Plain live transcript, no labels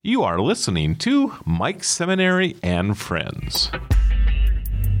You are listening to Mike Seminary and Friends.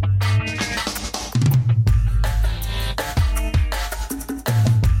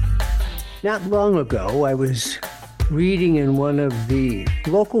 Not long ago, I was reading in one of the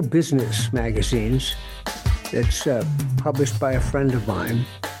local business magazines that's published by a friend of mine,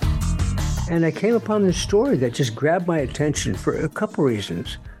 and I came upon this story that just grabbed my attention for a couple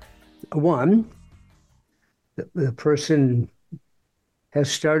reasons. One, the person has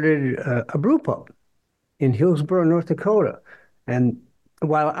started a brew pub in Hillsboro, North Dakota. And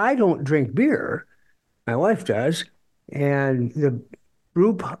while I don't drink beer, my wife does, and the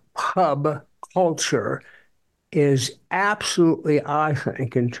brew pub culture is absolutely, I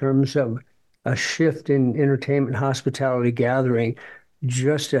think, in terms of a shift in entertainment, hospitality, gathering,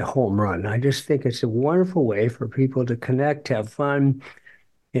 just a home run. I just think it's a wonderful way for people to connect, have fun,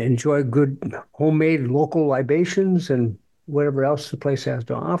 enjoy good homemade local libations and whatever else the place has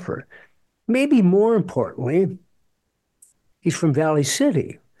to offer. Maybe more importantly, he's from Valley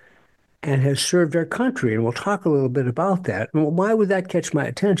City and has served our country, and we'll talk a little bit about that. And why would that catch my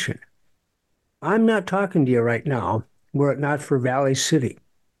attention? I'm not talking to you right now were it not for Valley City.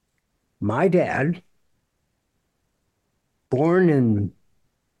 My dad, born in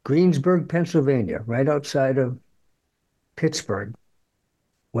Greensburg, Pennsylvania, right outside of Pittsburgh,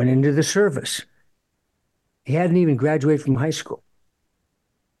 went into the service. He hadn't even graduated from high school.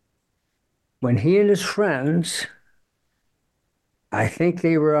 When he and his friends, I think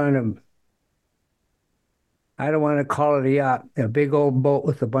they were on I don't want to call it a yacht, a big old boat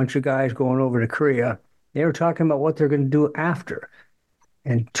with a bunch of guys going over to Korea. They were talking about what they're going to do after.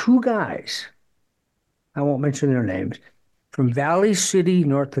 And two guys, I won't mention their names, from Valley City,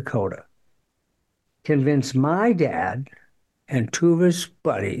 North Dakota, convinced my dad and two of his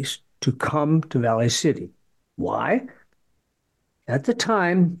buddies to come to Valley City. Why? At the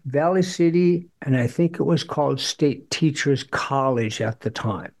time, Valley City, and I think it was called State Teachers College at the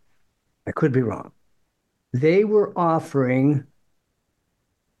time. I could be wrong. They were offering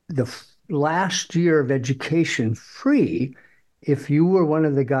the last year of education free if you were one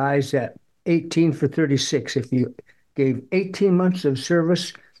of the guys at 18 for 36. If you gave 18 months of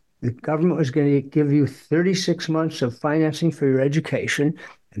service, the government was going to give you 36 months of financing for your education.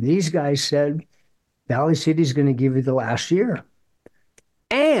 And these guys said, Valley City is going to give you the last year.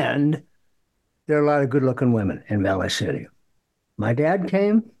 And there are a lot of good-looking women in Valley City. My dad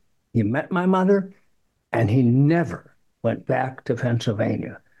came, he met my mother, and he never went back to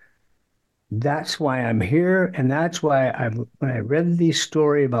Pennsylvania. That's why I'm here, and that's why when I read the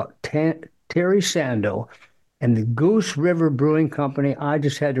story about Terry Sando and the Goose River Brewing Company, I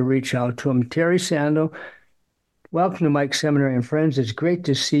just had to reach out to him. Terry Sando, welcome to Mike Seminary and Friends. It's great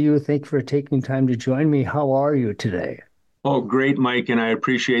to see you. Thank you for taking time to join me. How are you today? Oh, great, Mike, and I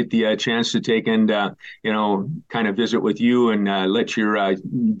appreciate the chance to take and kind of visit with you and let your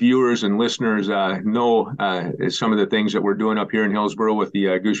viewers and listeners know some of the things that we're doing up here in Hillsboro with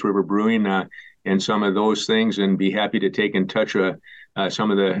the Goose River Brewing and some of those things, and be happy to take in touch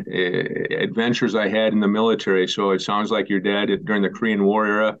some of the adventures I had in the military. So it sounds like your dad during the Korean War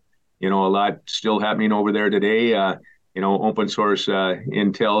era, a lot still happening over there today. Open source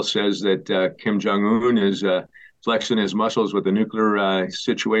intel says that Kim Jong-un is flexing his muscles with the nuclear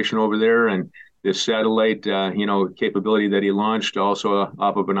situation over there, and this satellite, capability that he launched also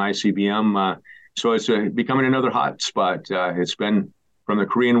off of an ICBM. So it's becoming another hot spot. It's been from the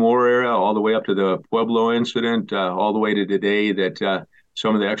Korean War era all the way up to the Pueblo incident, all the way to today that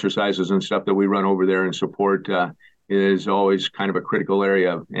some of the exercises and stuff that we run over there and support is always kind of a critical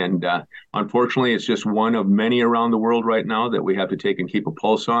area. And unfortunately, it's just one of many around the world right now that we have to take and keep a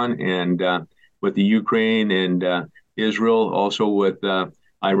pulse on. And with the Ukraine and Israel, also with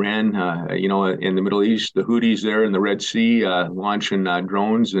Iran, in the Middle East, the Houthis there in the Red Sea, launching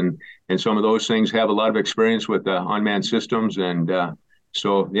drones and some of those things, have a lot of experience with unmanned systems. And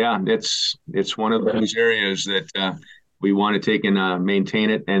it's one of those areas that we want to take and maintain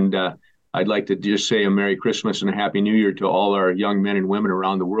it. And I'd like to just say a Merry Christmas and a Happy New Year to all our young men and women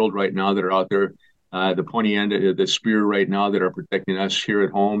around the world right now that are out there, the pointy end of the spear right now, that are protecting us here at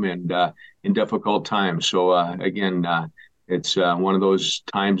home and in difficult times. So again, it's one of those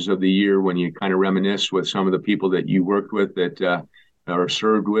times of the year when you kind of reminisce with some of the people that you worked with, that or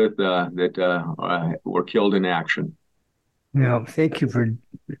served with, that were killed in action. No, thank you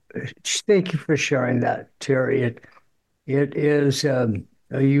for sharing that, Terry. It is a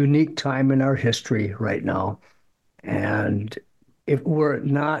unique time in our history right now, and if were it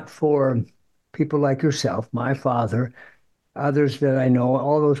not for people like yourself, my father, others that I know,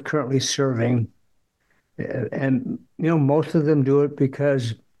 all those currently serving, and most of them do it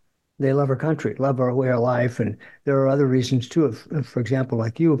because they love our country, love our way of life. And there are other reasons too. If, for example,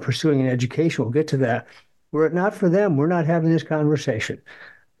 like you pursuing an education, we'll get to that. Were it not for them, we're not having this conversation.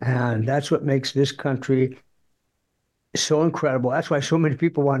 And that's what makes this country so incredible. That's why so many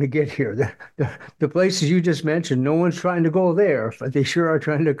people want to get here. The places you just mentioned, no one's trying to go there, but they sure are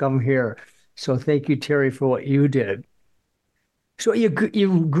trying to come here. So thank you, Terry, for what you did. So you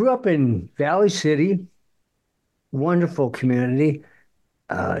grew up in Valley City, wonderful community,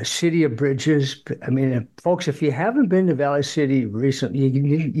 city of bridges. I mean, folks, if you haven't been to Valley City recently, you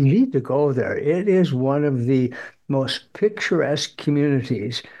need to go there. It is one of the most picturesque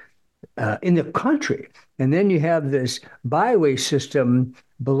communities in the country. And then you have this byway system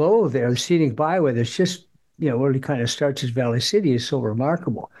below there, the scenic byway that's just, where it kind of starts as Valley City is so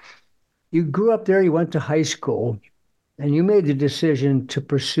remarkable. You grew up there, you went to high school, and you made the decision to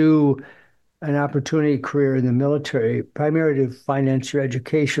pursue an opportunity career in the military, primarily to finance your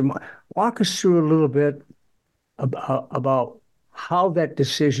education. Walk us through a little bit about how that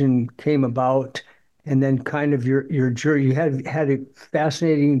decision came about, and then kind of your journey. You had a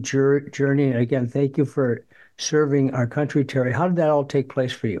fascinating journey, and again, thank you for serving our country, Terry. How did that all take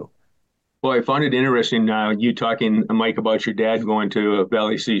place for you? Well, I found it interesting you talking, Mike, about your dad going to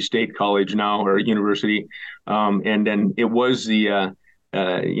Valley City State College now, or university, and then it was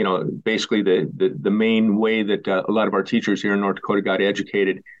basically the main way that a lot of our teachers here in North Dakota got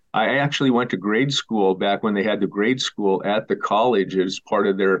educated. I actually went to grade school back when they had the grade school at the college as part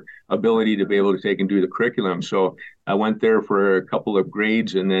of their ability to be able to take and do the curriculum. So I went there for a couple of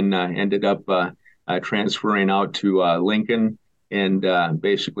grades and then ended up transferring out to Lincoln and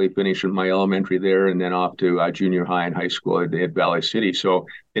basically finishing my elementary there and then off to junior high and high school at Valley City. So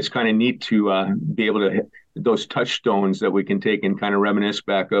it's kind of neat to be able to, those touchstones that we can take and kind of reminisce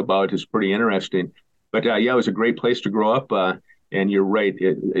back about is pretty interesting. But yeah, it was a great place to grow up. And you're right,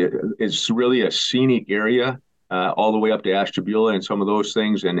 it's really a scenic area all the way up to Ashtabula and some of those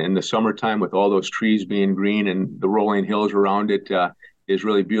things. And in the summertime with all those trees being green and the rolling hills around it is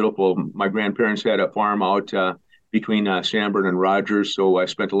really beautiful. My grandparents had a farm out between Sanborn and Rogers. So I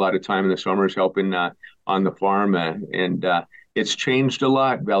spent a lot of time in the summers helping on the farm. And it's changed a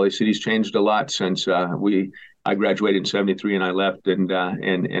lot. Valley City's changed a lot since I graduated in '73 and I left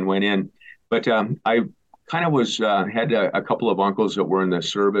and went in. But I kind of had a couple of uncles that were in the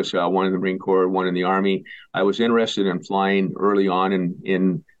service, one in the Marine Corps, one in the Army. I was interested in flying early on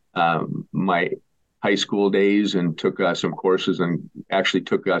in my high school days and took some courses and actually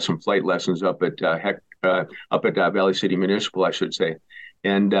took some flight lessons up at Valley City Municipal, I should say.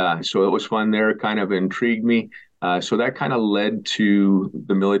 And so it was fun there, kind of intrigued me. So that kind of led to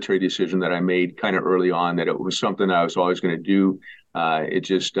the military decision that I made kind of early on, that it was something I was always going to do. It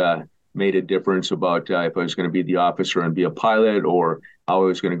just made a difference about if I was going to be the officer and be a pilot or how I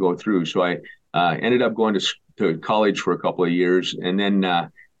was going to go through. So I ended up going to college for a couple of years and then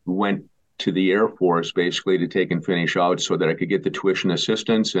went to the Air Force basically to take and finish out so that I could get the tuition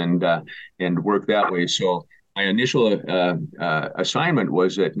assistance and work that way. So my initial assignment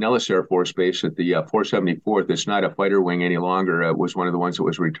was at Nellis Air Force Base at the 474th. It's not a fighter wing any longer. It was one of the ones that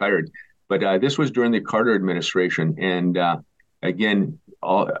was retired. But this was during the Carter administration. And again,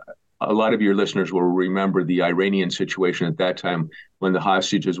 a lot of your listeners will remember the Iranian situation at that time when the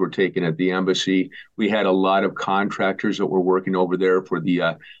hostages were taken at the embassy. We had a lot of contractors that were working over there for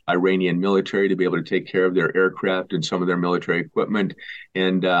the Iranian military to be able to take care of their aircraft and some of their military equipment.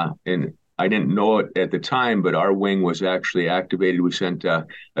 And I didn't know it at the time, but our wing was actually activated. We sent a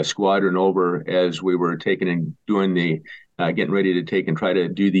squadron over as we were taking and doing the getting ready to take and try to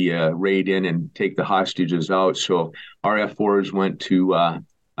do the raid in and take the hostages out. So our F-4s went to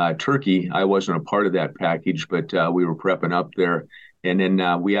Turkey. I wasn't a part of that package, but we were prepping up there. And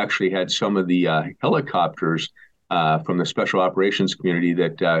then we actually had some of the helicopters from the special operations community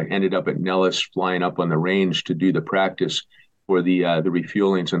that ended up at Nellis flying up on the range to do the practice for the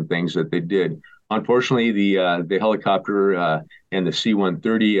refuelings and things that they did. Unfortunately, the helicopter and the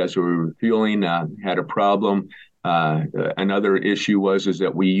C-130, as we were refueling, had a problem. Another issue is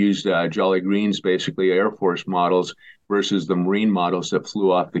that we used Jolly Greens, basically Air Force models, versus the Marine models that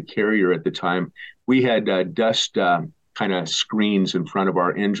flew off the carrier at the time. We had dust kind of screens in front of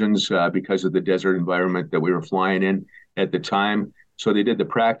our engines because of the desert environment that we were flying in at the time. So they did the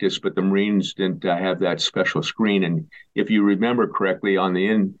practice, but the Marines didn't have that special screen. And if you remember correctly, on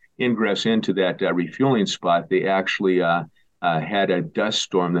the ingress into that refueling spot, they actually had a dust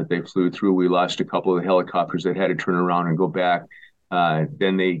storm that they flew through. We lost a couple of helicopters that had to turn around and go back.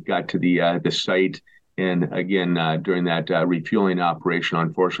 Then they got to the site. And again, during that refueling operation,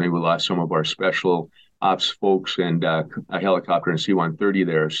 unfortunately, we lost some of our special ops folks and a helicopter and C-130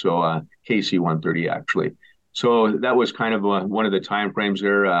 there. So KC-130 actually. So that was kind of one of the time frames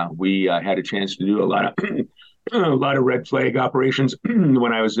there. We had a chance to do a lot of a lot of red flag operations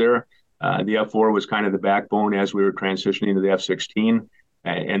when I was there. The F4 was kind of the backbone as we were transitioning to the F-16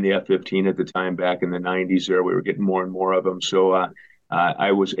 and the F-15 at the time back in the 90s there. We were getting more and more of them. So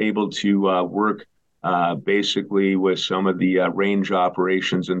I was able to work basically with some of the range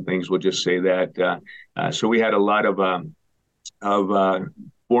operations and things. We'll just say that. So we had a lot of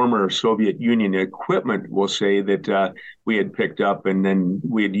former Soviet Union equipment, we'll say, that we had picked up, and then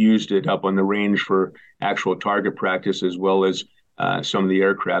we had used it up on the range for actual target practice, as well as some of the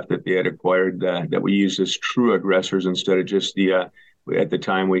aircraft that they had acquired that we used as true aggressors instead of just at the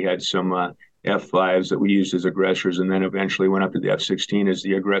time we had some F-5s that we used as aggressors, and then eventually went up to the F-16 as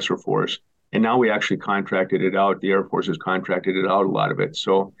the aggressor force. And now we actually contracted it out. The Air Force has contracted it out, a lot of it.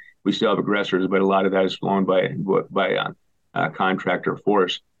 So we still have aggressors, but a lot of that is flown by contractor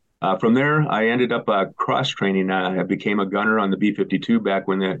force. From there, I ended up cross-training. I became a gunner on the B-52 back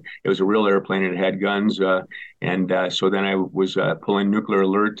when it was a real airplane and it had guns. So then I was pulling nuclear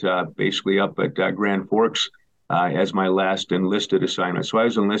alert basically up at Grand Forks as my last enlisted assignment. So I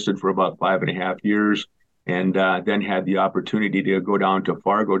was enlisted for about 5.5 years, and then had the opportunity to go down to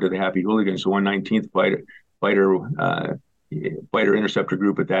Fargo to the Happy Hooligans, the 119th Fighter Interceptor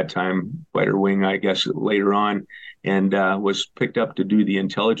Group at that time, fighter wing, I guess, later on, and was picked up to do the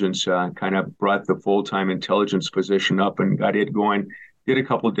intelligence, kind of brought the full-time intelligence position up and got it going. Did a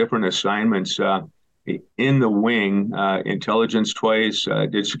couple of different assignments in the wing, intelligence twice,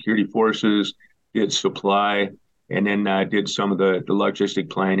 did security forces, did supply, and then did some of the logistic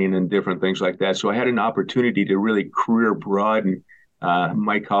planning and different things like that. So I had an opportunity to really career broaden.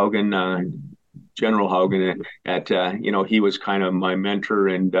 Mike Haugen, General Haugen, he was kind of my mentor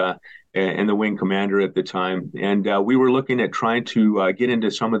and the wing commander at the time. And we were looking at trying to get into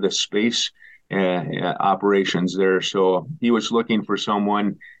some of the space operations there. So he was looking for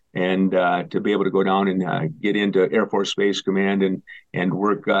someone and to be able to go down and get into Air Force Space Command and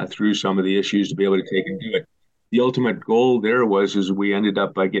work through some of the issues to be able to take and do it. The ultimate goal there is we ended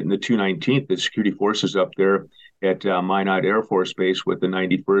up by getting the 219th, the security forces up there at Minot Air Force Base with the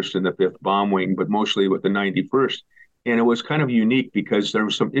 91st and the 5th Bomb Wing, but mostly with the 91st. And it was kind of unique because there were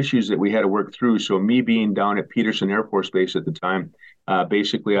some issues that we had to work through. So me being down at Peterson Air Force Base at the time,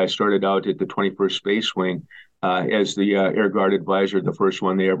 basically I started out at the 21st Space Wing as the Air Guard Advisor, the first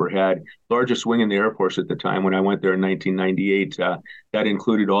one they ever had. Largest wing in the Air Force at the time when I went there in 1998. That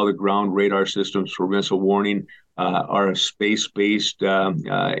included all the ground radar systems for missile warning, our space-based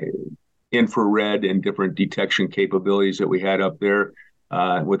infrared and different detection capabilities that we had up there.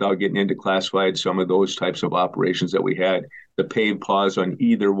 Without getting into classified, some of those types of operations that we had. The paved pause on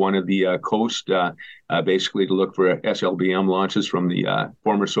either one of the coast, basically to look for SLBM launches from the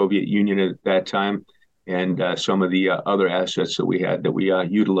former Soviet Union at that time, and some of the other assets that we had that we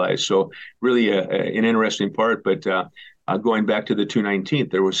utilized. So really an interesting part, but going back to the 219th,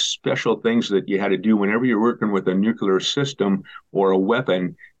 there was special things that you had to do whenever you're working with a nuclear system or a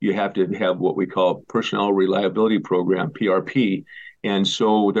weapon. You have to have what we call Personnel Reliability Program, PRP. And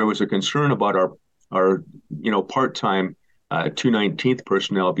so there was a concern about our part-time 219th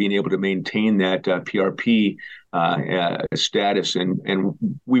personnel being able to maintain that PRP status. And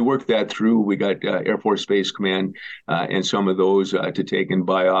we worked that through. We got Air Force Space Command and some of those to take and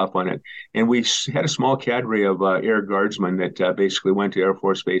buy off on it. And we had a small cadre of Air Guardsmen that basically went to Air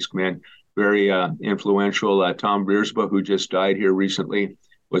Force Space Command, very influential. Tom Biersma, who just died here recently,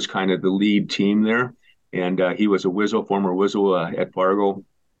 was kind of the lead team there. And he was a former WISL at Fargo,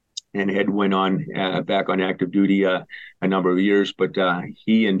 and had went on back on active duty a number of years. But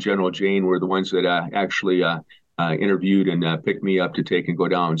he and General Jane were the ones that actually interviewed and picked me up to take and go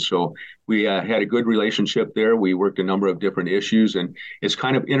down. So we had a good relationship there. We worked a number of different issues, and it's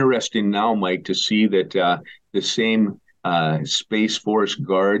kind of interesting now, Mike, to see that the same Space Force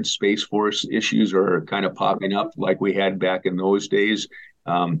Guard, Space Force issues are kind of popping up like we had back in those days.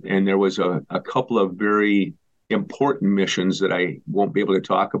 And there was a couple of very important missions that I won't be able to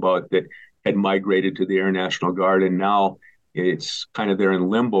talk about that had migrated to the Air National Guard. And now it's kind of they're in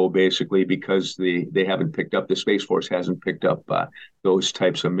limbo, basically, because they haven't picked up, the Space Force hasn't picked up those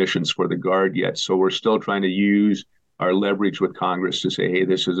types of missions for the Guard yet. So we're still trying to use our leverage with Congress to say, hey,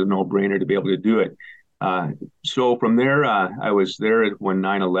 this is a no-brainer to be able to do it. So from there, I was there when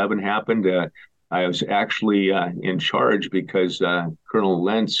 9/11 happened. I was actually in charge because Colonel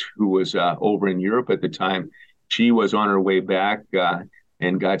Lentz, who was over in Europe at the time, she was on her way back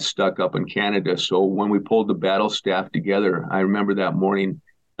and got stuck up in Canada. So when we pulled the battle staff together, I remember that morning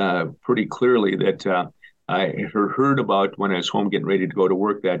pretty clearly that I heard about when I was home getting ready to go to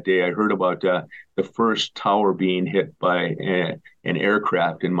work that day. I heard about the first tower being hit by an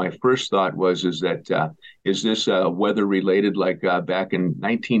aircraft, and my first thought is that is this weather related? Like back in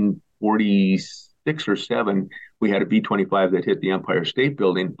 1946 or 7, we had a B-25 that hit the Empire State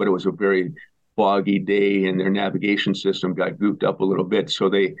Building, but it was a very foggy day, and their navigation system got goofed up a little bit, so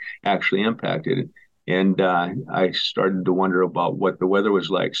they actually impacted it. And I started to wonder about what the weather was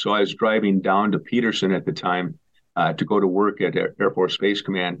like. So I was driving down to Peterson at the time to go to work at Air Force Space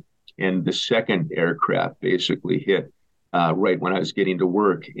Command, and the second aircraft basically hit right when I was getting to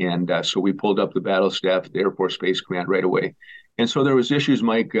work. And so we pulled up the battle staff at the Air Force Space Command right away. And so there was issues,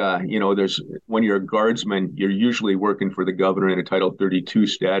 Mike. There's when you're a guardsman, you're usually working for the governor in a Title 32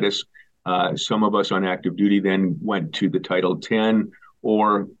 status. Some of us on active duty then went to the Title 10,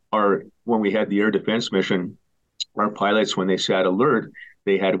 or when we had the air defense mission, our pilots, when they sat alert,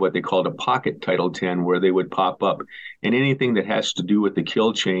 they had what they called a pocket Title 10, where they would pop up. And anything that has to do with the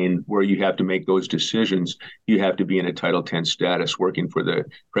kill chain, where you have to make those decisions, you have to be in a Title 10 status, working for the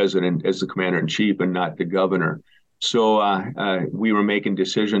president as the commander in chief and not the governor. So we were making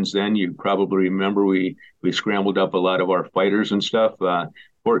decisions then. You probably remember we scrambled up a lot of our fighters and stuff.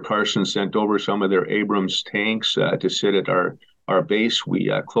 Fort Carson sent over some of their Abrams tanks to sit at our base.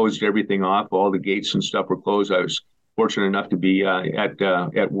 We closed everything off. All the gates and stuff were closed. I was fortunate enough to be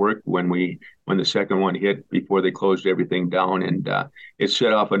at work when the second one hit, before they closed everything down, and it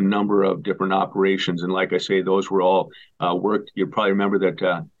set off a number of different operations. And like I say, those were all worked. You probably remember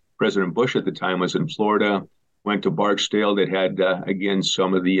that President Bush at the time was in Florida, went to Barksdale, that had, again,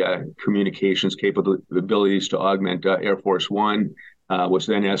 some of the communications capabilities to augment Air Force One, was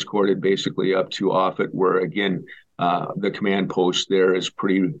then escorted basically up to Offutt, where, again, the command post there is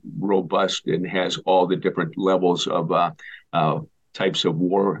pretty robust and has all the different levels of types of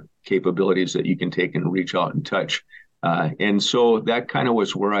war capabilities that you can take and reach out and touch. And so that kind of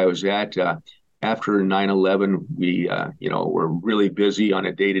was where I was at. After 9/11, we, were really busy on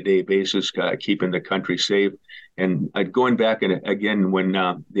a day-to-day basis, keeping the country safe. And going back, and again, when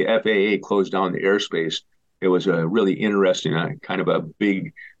the FAA closed down the airspace, it was a really interesting, kind of a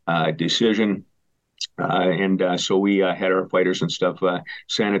big decision. So we had our fighters and stuff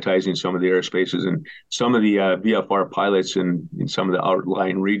sanitizing some of the airspaces, and some of the VFR pilots in some of the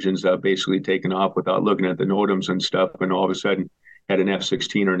outlying regions basically taken off without looking at the NOTAMs and stuff, and all of a sudden had an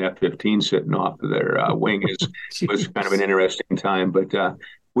F-16 or an F-15 sitting off of their wing. It was kind of an interesting time. But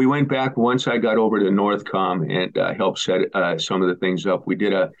we went back once I got over to Northcom and helped set some of the things up. We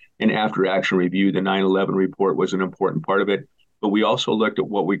did an after-action review. The 9/11 report was an important part of it. But we also looked at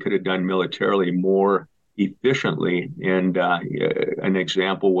what we could have done militarily more efficiently. And an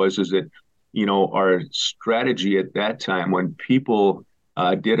example is that, our strategy at that time, when people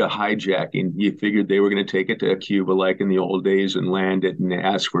did a hijacking, you figured they were going to take it to Cuba like in the old days and land it and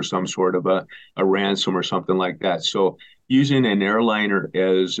ask for some sort of a ransom or something like that. So using an airliner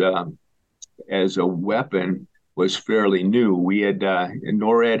as a weapon was fairly new. We had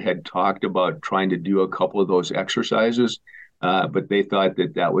NORAD had talked about trying to do a couple of those exercises, but they thought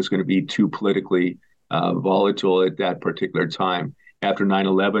that was going to be too politically volatile at that particular time. After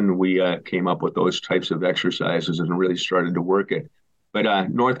 9/11, we came up with those types of exercises and really started to work it. But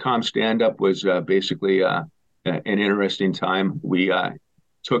Northcom stand-up was basically an interesting time. We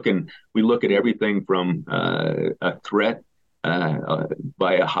we look at everything from a threat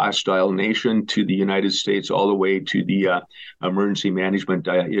by a hostile nation to the United States, all the way to the emergency management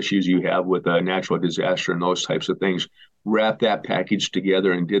issues you have with a natural disaster and those types of things. Wrap that package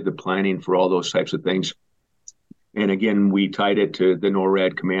together and did the planning for all those types of things. And again, we tied it to the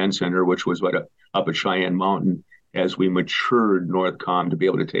NORAD Command Center, which was up at Cheyenne Mountain, as we matured Northcom to be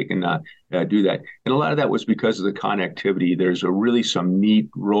able to take and do that. And a lot of that was because of the connectivity. There's really some neat,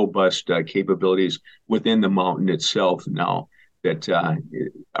 robust capabilities within the mountain itself now that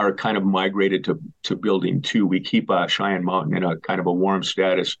are kind of migrated to Building 2. We keep Cheyenne Mountain in a kind of a warm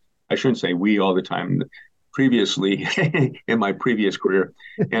status. I shouldn't say we all the time. Previously, in my previous career.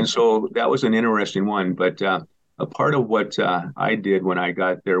 And so that was an interesting one. But a part of what I did when I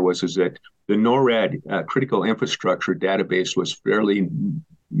got there was that the NORAD critical infrastructure database was fairly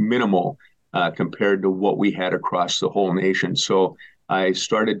minimal compared to what we had across the whole nation. So I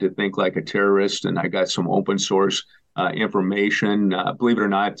started to think like a terrorist, and I got some open source information. Believe it or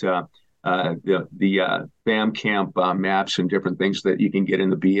not, the FAM camp maps and different things that you can get in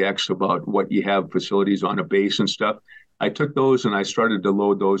the BX about what you have facilities on a base and stuff. I took those and I started to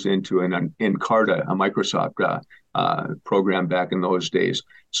load those into an Encarta, a Microsoft program back in those days.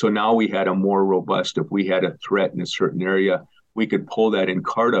 So now we had a more robust, if we had a threat in a certain area, we could pull that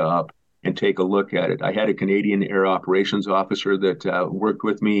Encarta up and take a look at it. I had a Canadian Air Operations officer that worked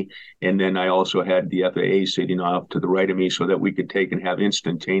with me, and then I also had the FAA sitting off to the right of me so that we could take and have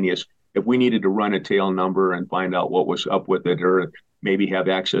instantaneous. If we needed to run a tail number and find out what was up with it, or maybe have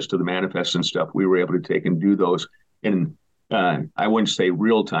access to the manifests and stuff, we were able to take and do those in, I wouldn't say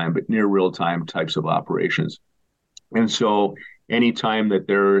real time, but near real time types of operations. And so anytime that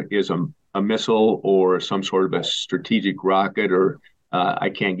there is a missile or some sort of a strategic rocket, or I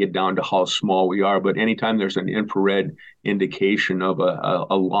can't get down to how small we are, but anytime there's an infrared indication of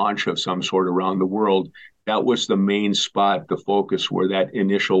a launch of some sort around the world, that was the main spot, the focus where that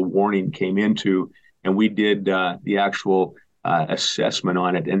initial warning came into. And we did the actual assessment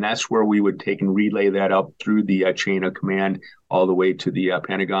on it. And that's where we would take and relay that up through the chain of command all the way to the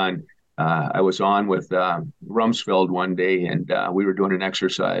Pentagon. I was on with Rumsfeld one day, and we were doing an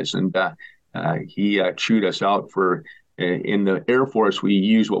exercise, and he chewed us out for. In the Air Force, we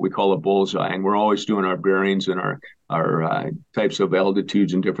use what we call a bullseye, and we're always doing our bearings and our types of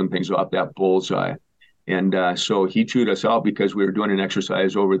altitudes and different things off that bullseye. And so he chewed us out because we were doing an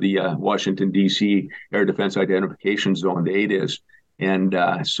exercise over the Washington, D.C. Air Defense Identification Zone, the ADIZ.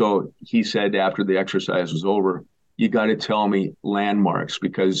 And so he said after the exercise was over, you got to tell me landmarks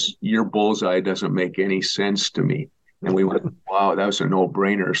because your bullseye doesn't make any sense to me. And we went, wow, that was a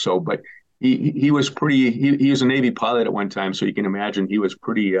no-brainer. So, but he was pretty. He was a Navy pilot at one time, so you can imagine he was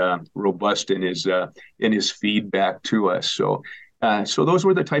pretty robust in his feedback to us. So those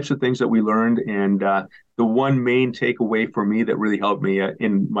were the types of things that we learned, and the one main takeaway for me that really helped me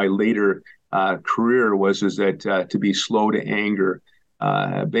in my later career was that to be slow to anger.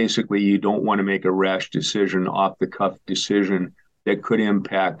 Basically, you don't want to make a rash decision, off-the-cuff decision that could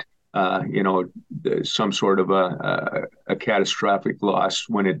impact some sort of a catastrophic loss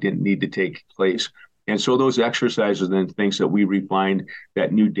when it didn't need to take place. And so those exercises and things that we refined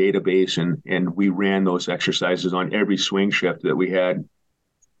that new database, and we ran those exercises on every swing shift that we had,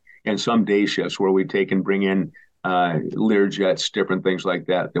 and some day shifts where we take and bring in Learjets, different things like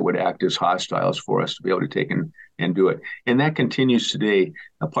that would act as hostiles for us to be able to take and do it. And that continues today.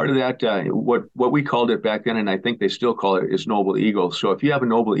 A part of that, what we called it back then, and I think they still call it, is Noble Eagle. So if you have a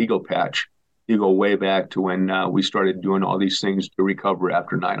Noble Eagle patch, you go way back to when we started doing all these things to recover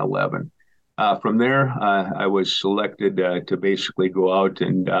after 9/11. From there, I was selected to basically go out,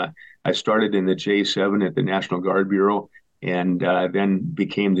 and I started in the J7 at the National Guard Bureau, and then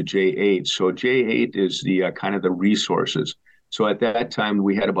became the J8. So J8 is the kind of the resources. So at that time,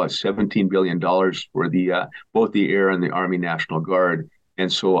 we had about $17 billion for the both the Air and the Army National Guard.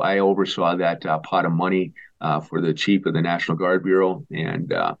 And so I oversaw that pot of money for the chief of the National Guard Bureau,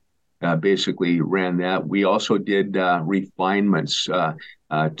 and basically ran that. We also did refinements,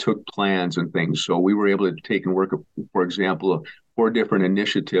 took plans and things. So we were able to take and work, for example, 4 different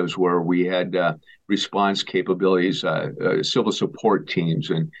initiatives where we had response capabilities, civil support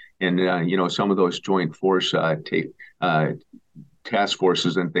teams, and some of those joint force task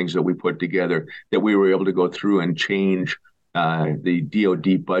forces and things that we put together, that we were able to go through and change the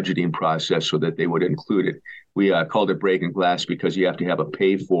DoD budgeting process so that they would include it. We called it breaking glass because you have to have a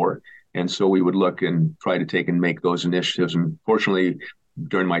pay for. And so we would look and try to take and make those initiatives. And fortunately,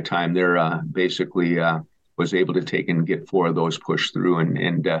 during my time there, basically was able to take and get 4 of those pushed through.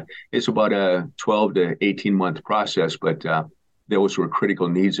 And it's about a 12 to 18 month process, but those were critical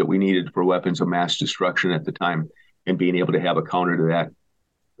needs that we needed for weapons of mass destruction at the time, and being able to have a counter to that.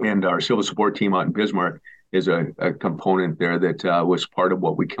 And our civil support team out in Bismarck is a component there that was part of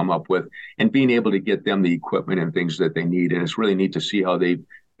what we come up with, and being able to get them the equipment and things that they need. And it's really neat to see how they've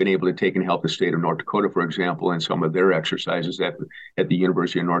been able to take and help the state of North Dakota, for example, in some of their exercises at the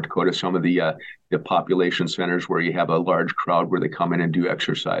University of North Dakota, some of the population centers where you have a large crowd where they come in and do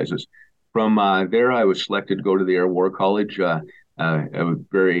exercises. From there, I was selected to go to the Air War College, a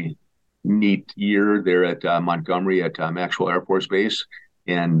very neat year there at Montgomery at Maxwell Air Force Base.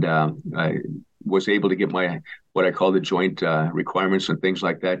 And I was able to get my, what I call the joint requirements and things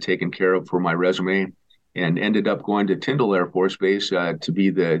like that taken care of for my resume, and ended up going to Tyndall Air Force Base to be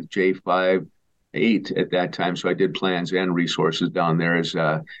the J5-8 at that time. So I did plans and resources down there as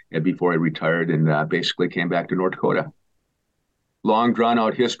before I retired, and basically came back to North Dakota. Long drawn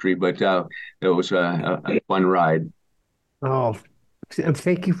out history, but it was a fun ride. Oh,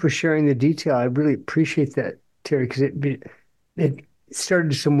 thank you for sharing the detail. I really appreciate that, Terry, because it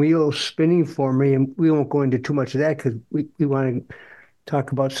started some wheels spinning for me, and we won't go into too much of that because we want to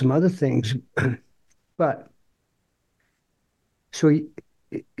talk about some other things. But so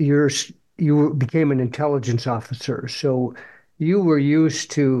you became an intelligence officer, so you were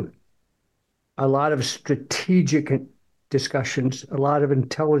used to a lot of strategic discussions, a lot of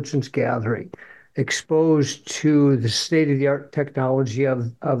intelligence gathering, exposed to the state-of-the-art technology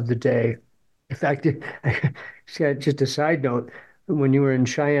of the day. In fact, just a side note, when you were in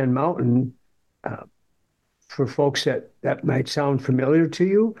Cheyenne Mountain, uh, for folks that might sound familiar to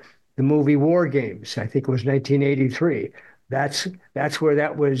you, the movie War Games, I think it was 1983. That's where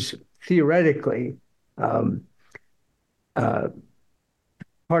that was theoretically um, uh,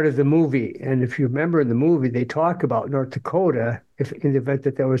 part of the movie. And if you remember in the movie, they talk about North Dakota if in the event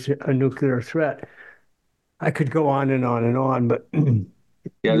that there was a nuclear threat. I could go on and on and on, but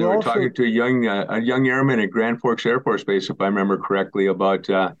Yeah, they you were also, talking to a young airman at Grand Forks Air Force Base, if I remember correctly, about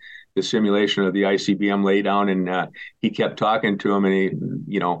the simulation of the ICBM laydown, and he kept talking to him,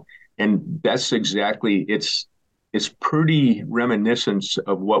 and and that's exactly it's pretty reminiscent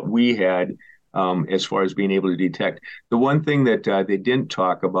of what we had as far as being able to detect. The one thing that they didn't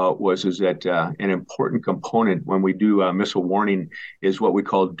talk about is that an important component when we do missile warning is what we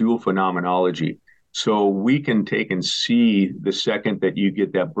call dual phenomenology. So we can take and see the second that you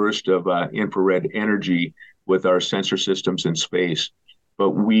get that burst of infrared energy with our sensor systems in space.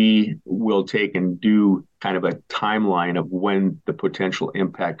 But we will take and do kind of a timeline of when the potential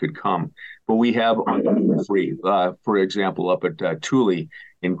impact could come. But we have on free, for example, up at Thule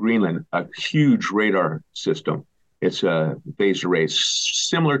in Greenland, a huge radar system. It's a phased array,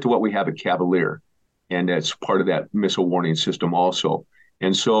 similar to what we have at Cavalier. And it's part of that missile warning system also.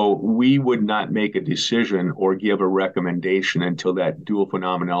 And so we would not make a decision or give a recommendation until that dual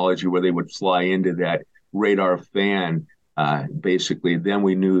phenomenology where they would fly into that radar fan. Basically, then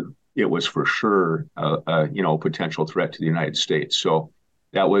we knew it was for sure a potential threat to the United States. So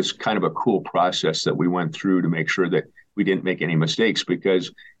that was kind of a cool process that we went through to make sure that we didn't make any mistakes,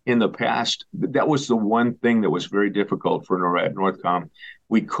 because in the past, that was the one thing that was very difficult for Northcom.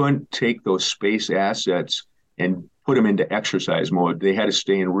 We couldn't take those space assets and put them into exercise mode. They had to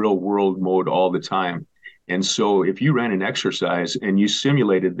stay in real world mode all the time. And so if you ran an exercise and you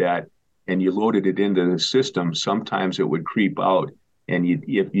simulated that and you loaded it into the system, sometimes it would creep out. And if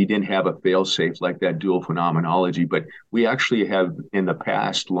you didn't have a fail safe like that dual phenomenology. But we actually have in the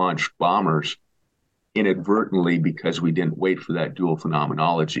past launched bombers inadvertently because we didn't wait for that dual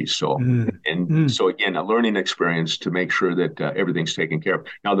phenomenology. So, so again, a learning experience to make sure that everything's taken care of.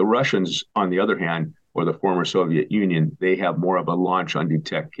 Now, the Russians, on the other hand, or the former Soviet Union, they have more of a launch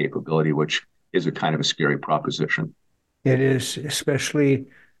undetect capability, which is a kind of a scary proposition. it is, especially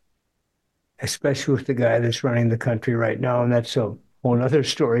with the guy that's running the country right now, and that's a whole other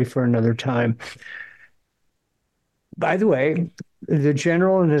story for another time. By the way, the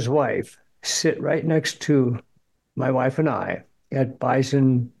general and his wife sit right next to my wife and I at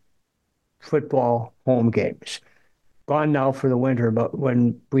Bison football home games. Gone now for the winter, but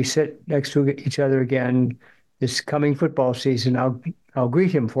when we sit next to each other again this coming football season, I'll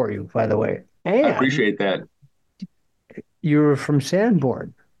greet him for you, by the way. I And appreciate that. you're from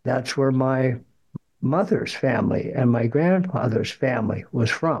Sanborn. That's where my mother's family and my grandfather's family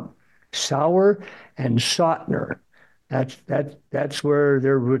was from. Sauer and Sautner. That's where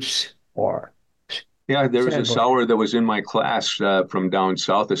their roots are. Yeah, there was a Sanborn. Sauer that was in my class from down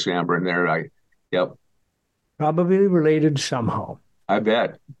south of Sanborn there. Yep, Probably related somehow. I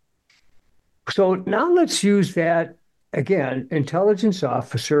bet. So now let's use that again, intelligence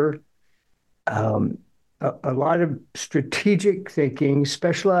officer, um, a lot of strategic thinking,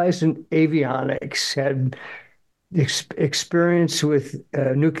 specialized in avionics, had experience with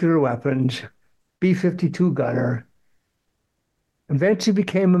nuclear weapons, B-52 gunner, eventually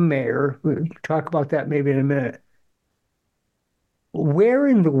became a mayor. We'll talk about that maybe in a minute. Where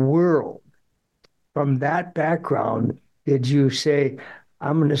in the world, from that background, did you say,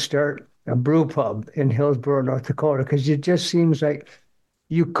 I'm going to start a brew pub in Hillsboro, North Dakota? Because it just seems like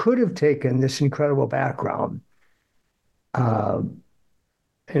you could have taken this incredible background, uh,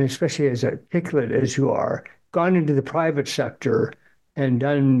 and especially as articulate as you are, gone into the private sector and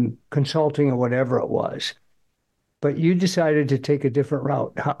done consulting or whatever it was. But you decided to take a different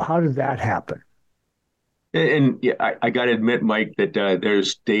route. How did that happen? And yeah, I got to admit, Mike, that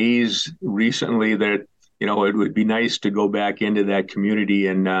there's days recently that, it would be nice to go back into that community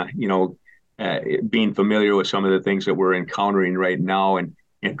and, being familiar with some of the things that we're encountering right now and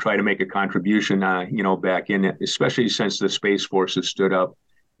try to make a contribution, back in it, especially since the Space Force has stood up.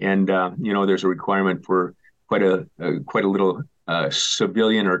 And, there's a requirement for quite a little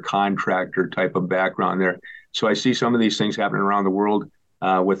civilian or contractor type of background there. So I see some of these things happening around the world.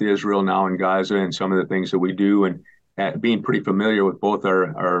 With Israel now in Gaza and some of the things that we do, and being pretty familiar with both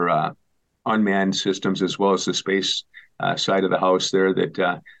our unmanned systems as well as the space side of the house there,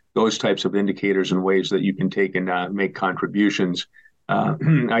 that those types of indicators and ways that you can take and make contributions,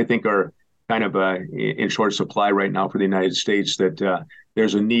 I think are kind of in short supply right now for the United States, that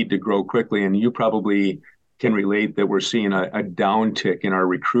there's a need to grow quickly. And you probably can relate that we're seeing a downtick in our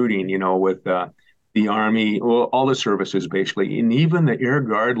recruiting, with the Army, well, all the services basically, and even the Air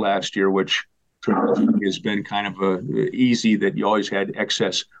Guard last year, which has been kind of easy that you always had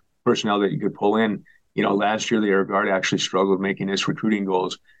excess personnel that you could pull in. Last year the Air Guard actually struggled making its recruiting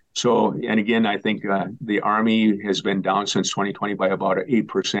goals. So, and again, I think the Army has been down since 2020 by about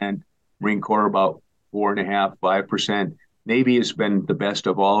 8%. Marine Corps about 4.5%, 5%. Navy has been the best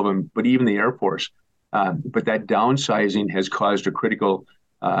of all of them, but even the Air Force. But that downsizing has caused a critical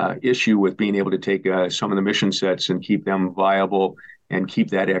issue with being able to take some of the mission sets and keep them viable and keep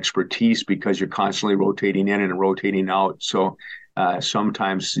that expertise, because you're constantly rotating in and rotating out. So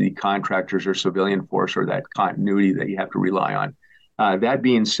sometimes the contractors or civilian force or that continuity that you have to rely on. That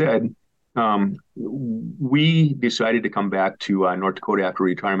being said, we decided to come back to North Dakota after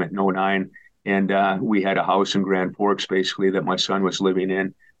retirement in 2009. And we had a house in Grand Forks, basically, that my son was living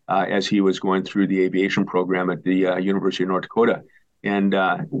in as he was going through the aviation program at the University of North Dakota. And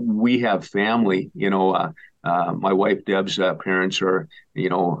we have family, my wife Deb's parents are,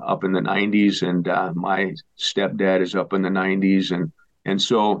 up in the 90s, and my stepdad is up in the 90s. And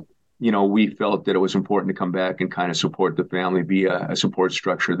so, we felt that it was important to come back and kind of support the family, be a support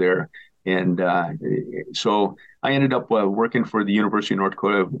structure there. And so I ended up working for the University of North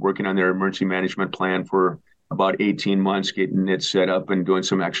Dakota, working on their emergency management plan for about 18 months, getting it set up and doing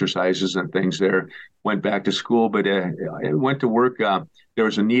some exercises and things there. Went back to school, but I went to work. There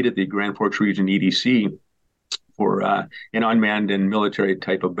was a need at the Grand Forks Region EDC for an unmanned and military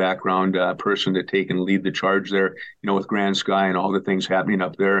type of background person to take and lead the charge there, with Grand Sky and all the things happening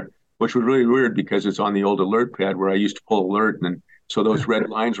up there, which was really weird because it's on the old alert pad where I used to pull alert. And so those red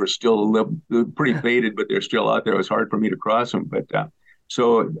lines were still pretty faded, but they're still out there. It was hard for me to cross them. But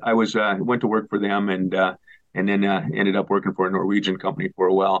so I went to work for them, and then ended up working for a Norwegian company for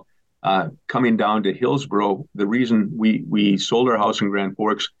a while. Coming down to Hillsboro, the reason we sold our house in Grand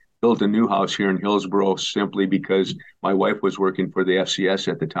Forks, built a new house here in Hillsboro, simply because my wife was working for the FCS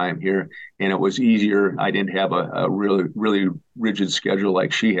at the time here, and it was easier. I didn't have a really, really rigid schedule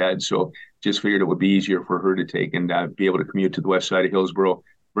like she had, so just figured it would be easier for her to take and be able to commute to the west side of Hillsboro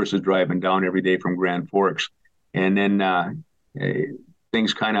versus driving down every day from Grand Forks. And then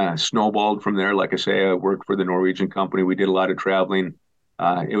things kind of snowballed from there. Like I say, I worked for the Norwegian company. We did a lot of traveling.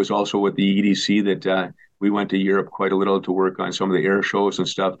 It was also with the EDC that we went to Europe quite a little to work on some of the air shows and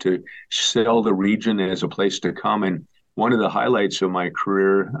stuff to sell the region as a place to come. And one of the highlights of my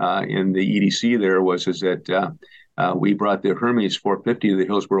career in the EDC there was that we brought the Hermes 450 to the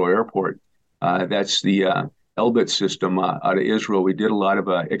Hillsboro Airport. That's the Elbit system out of Israel. We did a lot of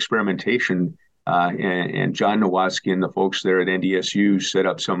experimentation, and John Nowatzki and the folks there at NDSU set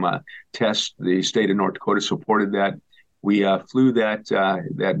up some tests. The state of North Dakota supported that. We flew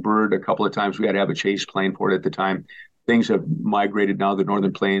that bird a couple of times. We had to have a chase plane for it at the time. Things have migrated now. The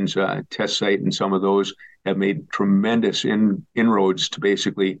Northern Plains test site and some of those have made tremendous inroads to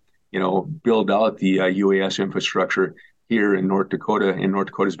basically, build out the UAS infrastructure here in North Dakota. And North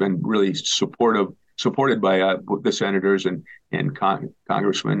Dakota has been really supported by the senators and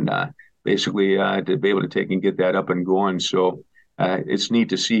congressmen, basically to be able to take and get that up and going. So it's neat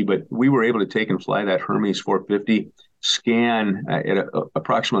to see. But we were able to take and fly that Hermes 450. Scan at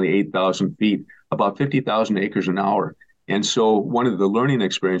approximately 8,000 feet, about 50,000 acres an hour. And so one of the learning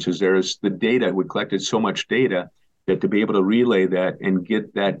experiences there is the data. We collected so much data that to be able to relay that and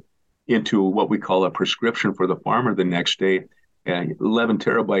get that into what we call a prescription for the farmer the next day, 11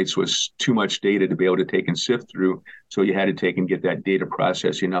 terabytes was too much data to be able to take and sift through. So you had to take and get that data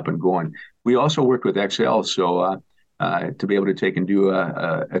processing up and going. We also worked with Excel. So to be able to take and do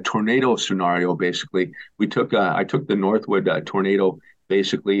a tornado scenario, basically. I took the Northwood tornado,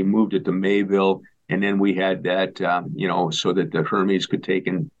 basically moved it to Mayville, and then we had that, so that the Hermes could take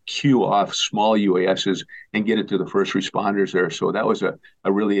and queue off small UASs and get it to the first responders there. So that was a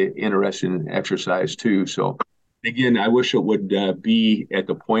really interesting exercise too. So again, I wish it would be at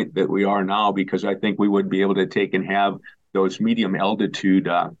the point that we are now, because I think we would be able to take and have those medium altitude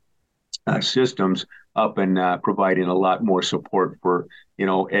systems up and providing a lot more support for,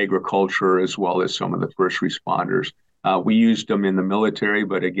 agriculture as well as some of the first responders. We used them in the military,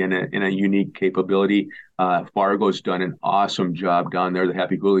 but again, in a unique capability. Fargo's done an awesome job down there. The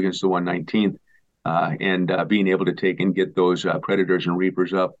Happy Hooligans, the 119th, and being able to take and get those Predators and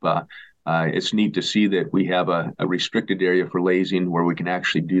Reapers up. It's neat to see that we have a restricted area for lasing where we can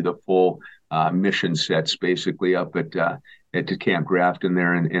actually do the full mission sets basically up at to Camp Grafton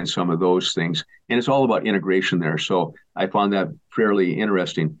there and some of those things. And it's all about integration there. So I found that fairly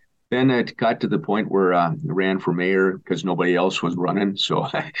interesting. Then it got to the point where I ran for mayor because nobody else was running. So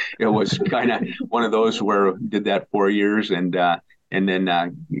it was kind of one of those where did that 4 years and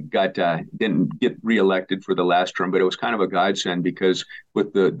then didn't get reelected for the last term. But it was kind of a godsend because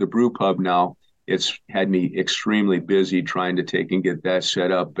with the brew pub now, it's had me extremely busy trying to take and get that set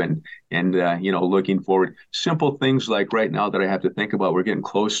up and looking forward. Simple things like right now that I have to think about. We're getting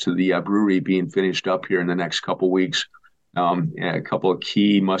close to the brewery being finished up here in the next couple of weeks. A couple of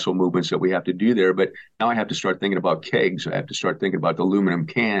key muscle movements that we have to do there. But now I have to start thinking about kegs. I have to start thinking about the aluminum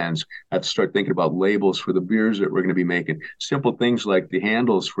cans. I have to start thinking about labels for the beers that we're going to be making. Simple things like the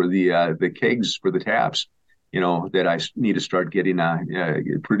handles for the kegs for the taps, that I need to start getting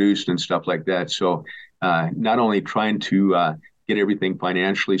produced and stuff like that. So not only trying to get everything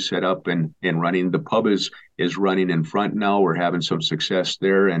financially set up and running. The pub is running in front now. We're having some success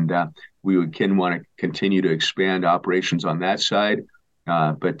there, and we can want to continue to expand operations on that side.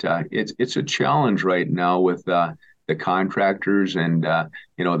 But it's a challenge right now with the contractors and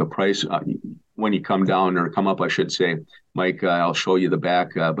the price. When you come down or come up, I should say, Mike, I'll show you the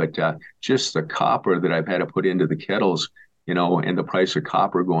back. But just the copper that I've had to put into the kettles, and the price of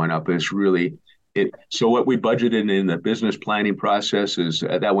copper going up is really it. So what we budgeted in the business planning process is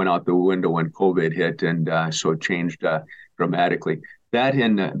that went out the window when COVID hit, and so it changed dramatically. That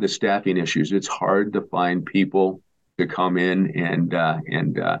and the staffing issues. It's hard to find people to come in, and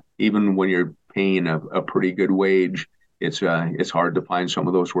even when you're paying a pretty good wage, it's hard to find some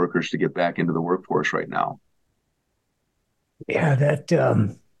of those workers to get back into the workforce right now. Yeah,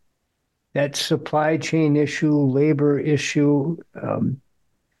 that supply chain issue, labor issue,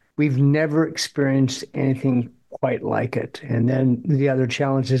 we've never experienced anything quite like it. And then the other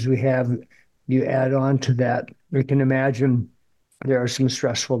challenges we have, you add on to that, we can imagine there are some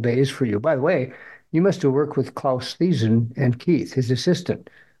stressful days for you. By the way, you must have worked with Klaus Thiessen and Keith, his assistant.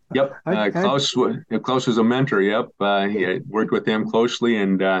 Yep, Klaus is a mentor. Yep, I worked with him closely,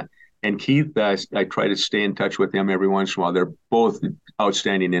 and Keith, I try to stay in touch with him every once in a while. They're both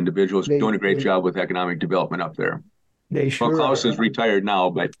outstanding individuals, doing a great job with economic development up there. They sure well, Klaus is retired now,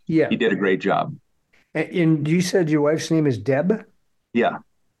 but he did a great job. And you said your wife's name is Deb? Yeah.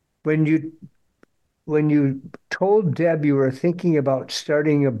 When you told Deb you were thinking about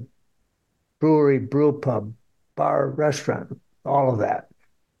starting a brewery, brew pub, bar, restaurant, all of that,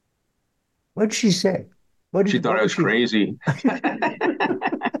 what did she say? She thought I was crazy.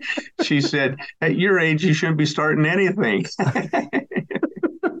 She said, at your age, you shouldn't be starting anything.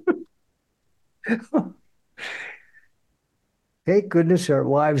 Thank goodness our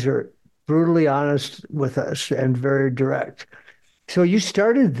wives are brutally honest with us and very direct. So you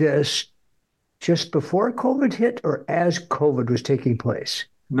started this just before COVID hit or as COVID was taking place?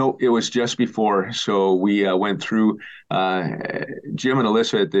 No, it was just before. So we went through, Jim and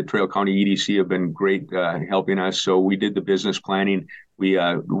Alyssa at the Trail County EDC have been great helping us. So we did the business planning. We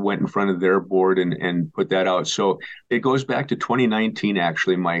went in front of their board and put that out. So it goes back to 2019,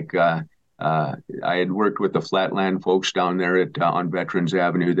 actually, Mike. I had worked with the Flatland folks down there on Veterans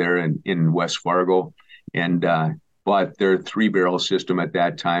Avenue there in West Fargo and bought their 3-barrel system at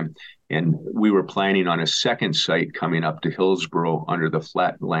that time. And we were planning on a second site coming up to Hillsboro under the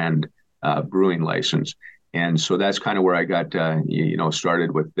Flatland brewing license. And so that's kind of where I got,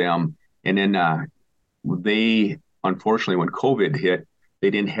 started with them. And then they, unfortunately, when COVID hit, they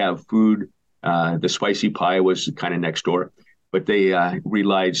didn't have food. The spicy pie was kind of next door, but they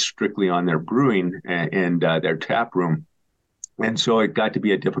relied strictly on their brewing and their tap room. And so it got to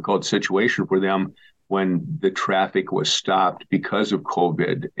be a difficult situation for them when the traffic was stopped because of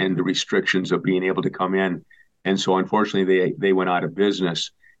COVID and the restrictions of being able to come in. And so unfortunately, they went out of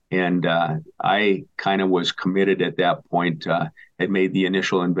business. And I kind of was committed at that point, had made the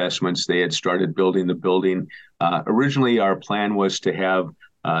initial investments. They had started building the building. Originally, our plan was to have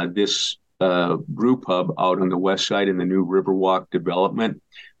this brew pub out on the west side in the new Riverwalk development.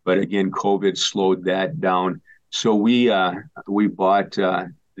 But again, COVID slowed that down. So we bought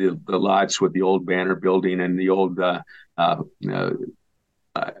the lots with the old Banner building and the old,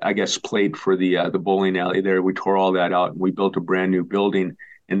 plate for the bowling alley there. We tore all that out and we built a brand new building,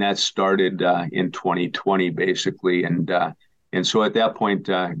 and that started in 2020 basically. And so at that point,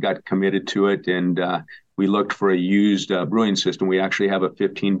 got committed to it, and we looked for a used brewing system. We actually have a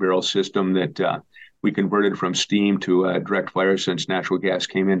 15-barrel system that we converted from steam to direct fire since natural gas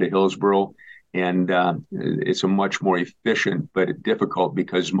came into Hillsboro. And it's a much more efficient, but difficult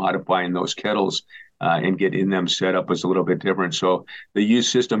because modifying those kettles and getting them set up was a little bit different. So the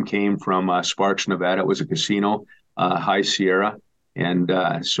used system came from Sparks, Nevada. It was a casino. High Sierra.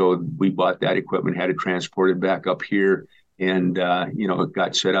 And so we bought that equipment, had it transported back up here, and it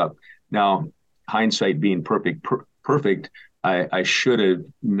got set up. Now, hindsight being perfect, I should have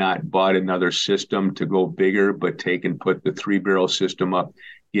not bought another system to go bigger, but put the 3-barrel system up,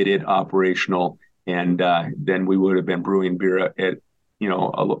 get it operational, and then we would have been brewing beer at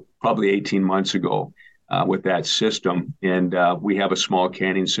probably 18 months ago with that system. And we have a small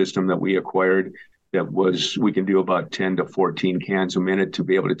canning system that we acquired we can do about 10 to 14 cans a minute to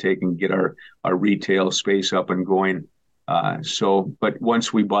be able to take and get our retail space up and going. But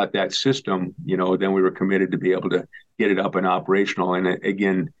once we bought that system, then we were committed to be able to get it up and operational. And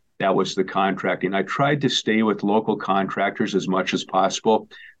again, that was the contracting. I tried to stay with local contractors as much as possible,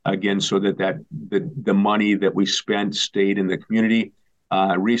 again, so that the money that we spent stayed in the community.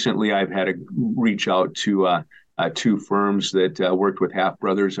 Recently, I've had to reach out to 2 firms that worked with Half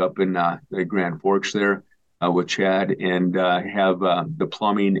Brothers up in Grand Forks there with Chad, and have the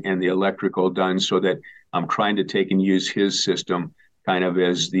plumbing and the electrical done, so that I'm trying to take and use his system kind of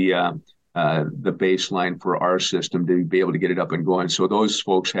as the baseline for our system to be able to get it up and going. So those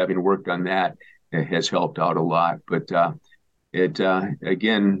folks having worked on that has helped out a lot. But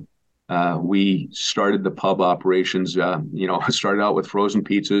we started the pub operations, started out with frozen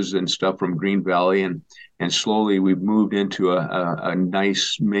pizzas and stuff from Green Valley, and slowly we've moved into a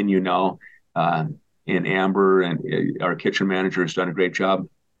nice menu now. And Amber and our kitchen manager has done a great job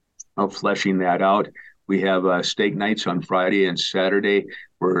of fleshing that out. We have steak nights on Friday and Saturday.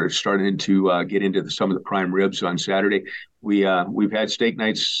 We're starting to get into some of the prime ribs on Saturday. We've had steak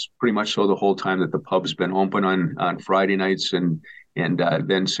nights pretty much so the whole time that the pub's been open on Friday nights, and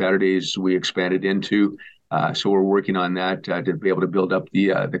then Saturdays we expanded into. So we're working on that to be able to build up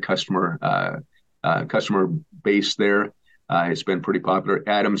the customer base there. It's been pretty popular.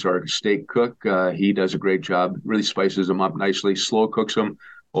 Adam's our steak cook. He does a great job, really spices them up nicely, slow cooks them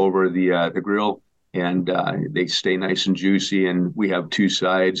over the grill, and they stay nice and juicy. And we have 2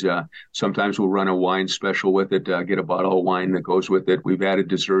 sides. Sometimes we'll run a wine special with it, get a bottle of wine that goes with it. We've added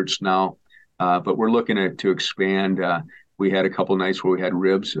desserts now, but we're looking to expand. We had a couple nights where we had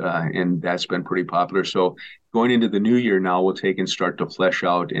ribs, and that's been pretty popular. So going into the new year now, we'll take and start to flesh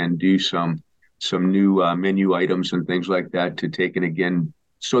out and do some new menu items and things like that to take and again,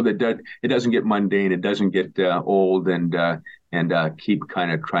 so that it doesn't get mundane, it doesn't get old, and keep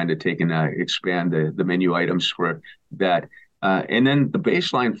kind of trying to take and expand the menu items for that. And then the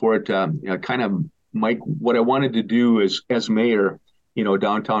baseline for it, kind of, Mike, what I wanted to do is, as mayor,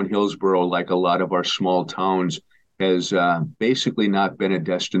 downtown Hillsboro, like a lot of our small towns, has basically not been a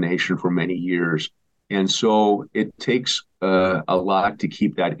destination for many years. And so it takes a lot to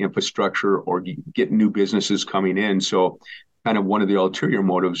keep that infrastructure or get new businesses coming in. So kind of one of the ulterior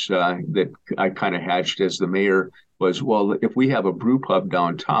motives that I kind of hatched as the mayor was, well, if we have a brew pub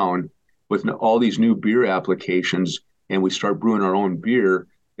downtown with all these new beer applications and we start brewing our own beer,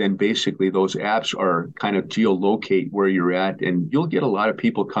 then basically those apps are kind of geolocate where you're at, and you'll get a lot of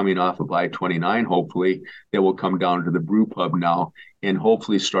people coming off of I-29, hopefully, that will come down to the brew pub now and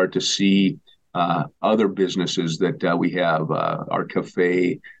hopefully start to see other businesses that we have, our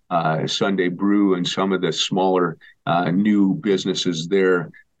cafe, Sunday Brew, and some of the smaller new businesses there,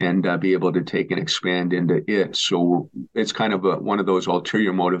 and be able to take and expand into it. So it's kind of one of those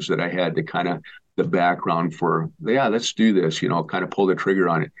ulterior motives that I had to kind of the background for, let's do this, kind of pull the trigger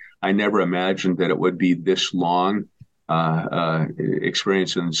on it. I never imagined that it would be this long,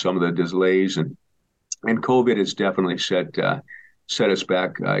 experiencing some of the delays, and COVID has definitely set us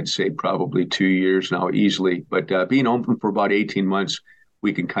back, I'd say probably 2 years now easily. But being open for about 18 months,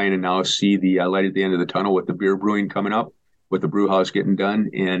 we can kind of now see the light at the end of the tunnel with the beer brewing coming up, with the brew house getting done.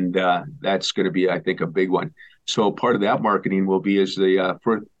 And that's going to be, I think, a big one. So part of that marketing will be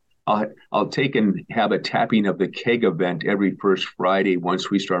I'll take and have a tapping of the keg event every first Friday once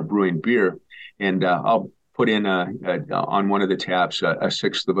we start brewing beer. And I'll put in on one of the taps a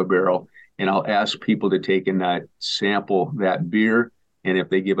 1/6 of a barrel, and I'll ask people to take and sample that beer. And if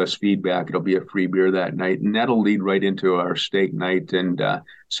they give us feedback, it'll be a free beer that night. And that'll lead right into our steak night and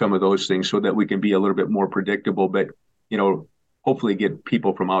some of those things, so that we can be a little bit more predictable, but, hopefully get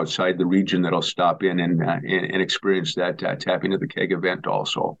people from outside the region that'll stop in and experience that tapping of the keg event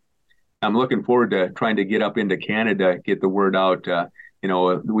also. I'm looking forward to trying to get up into Canada, get the word out.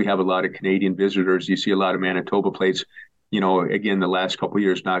 We have a lot of Canadian visitors. You see a lot of Manitoba plates. Again, the last couple of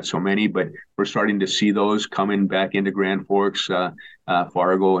years, not so many, but we're starting to see those coming back into Grand Forks,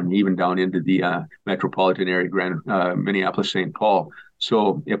 Fargo, and even down into the metropolitan area, Minneapolis, St. Paul.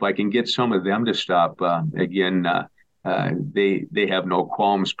 So if I can get some of them to stop, again, they have no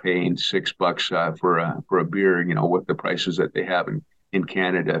qualms paying $6 for a beer, with the prices that they have in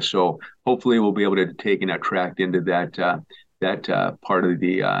Canada. So hopefully we'll be able to take and attract into that part of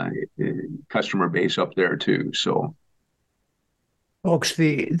the customer base up there too. So, Folks,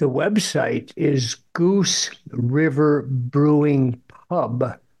 the website is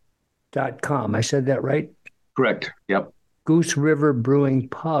gooseriverbrewingpub.com. I said that right? correct. Yep.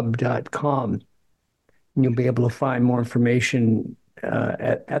 gooseriverbrewingpub.com. And you'll be able to find more information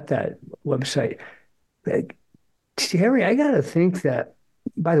at that website. Terry, I got to think that,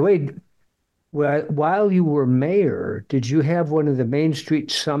 by the way, while you were mayor, did you have one of the Main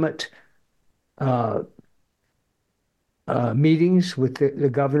Street Summit uh, meetings with the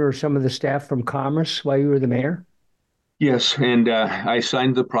governor or some of the staff from Commerce while you were the mayor? Yes, and I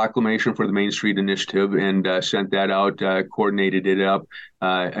signed the proclamation for the Main Street Initiative and sent that out, coordinated it up,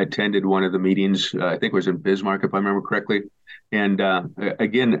 attended one of the meetings. I think it was in Bismarck, if I remember correctly. And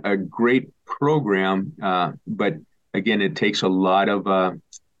again, a great program, but again, it takes a lot of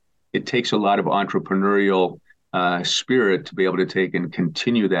entrepreneurial spirit to be able to take and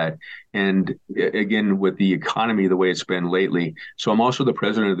continue that. And again, with the economy the way it's been lately. So I'm also the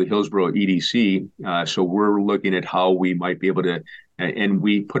president of the Hillsboro EDC. So we're looking at how we might be able to, and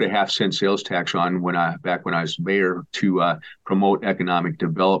we put a half-cent sales tax on back when I was mayor to promote economic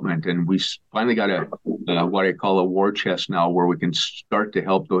development. And we finally got what I call a war chest now, where we can start to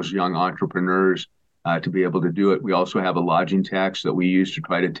help those young entrepreneurs to be able to do it. We also have a lodging tax that we use to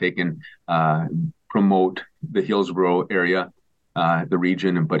try to take and promote the Hillsboro area, the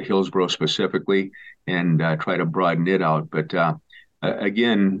region, but Hillsboro specifically, and try to broaden it out. But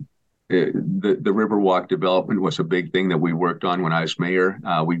again, the Riverwalk development was a big thing that we worked on when I was mayor.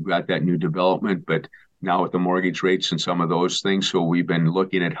 We got that new development, but now with the mortgage rates and some of those things, so we've been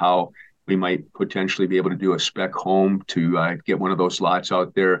looking at how we might potentially be able to do a spec home to get one of those lots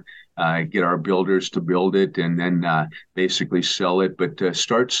out there, get our builders to build it, and then basically sell it. But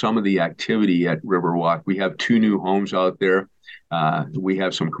start some of the activity at Riverwalk. We have 2 new homes out there. We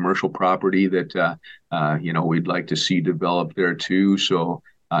have some commercial property that we'd like to see developed there too. So,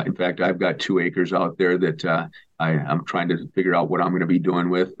 in fact, I've got 2 acres out there that I'm trying to figure out what I'm going to be doing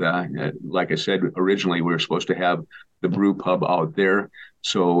with. Like I said, originally we were supposed to have the brew pub out there,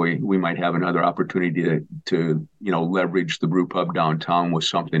 so we might have another opportunity to leverage the brew pub downtown with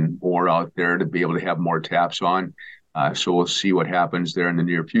something more out there to be able to have more taps on. So we'll see what happens there in the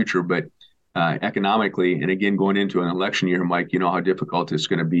near future. But economically, and again, going into an election year, Mike, you know how difficult it's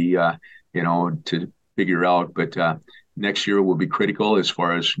going to be, to figure out. But next year will be critical as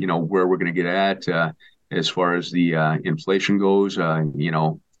far as where we're going to get at, as far as the inflation goes.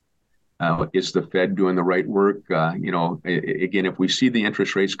 Is the Fed doing the right work? Again, if we see the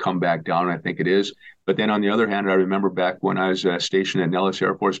interest rates come back down, I think it is. But then on the other hand, I remember back when I was stationed at Nellis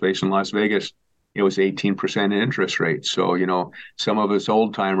Air Force Base in Las Vegas, it was 18% interest rate. So, some of us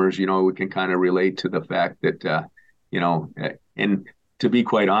old timers, we can kind of relate to the fact that, and to be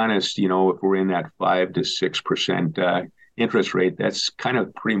quite honest, if we're in that 5 to 6% interest rate, that's kind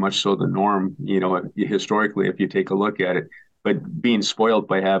of pretty much so the norm, historically, if you take a look at it. But being spoiled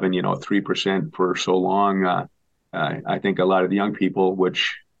by having, 3% for so long, I think a lot of the young people,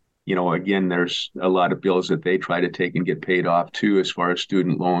 which, again, there's a lot of bills that they try to take and get paid off too, as far as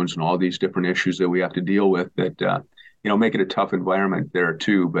student loans and all these different issues that we have to deal with that, make it a tough environment there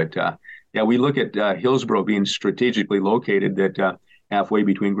too. But yeah, we look at Hillsboro being strategically located that halfway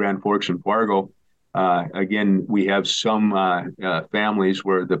between Grand Forks and Fargo. Again, we have some families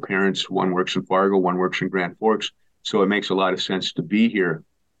where the parents, one works in Fargo, one works in Grand Forks. So it makes a lot of sense to be here.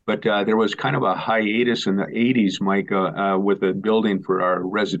 But there was kind of a hiatus in the 80s, Mike, with a building for our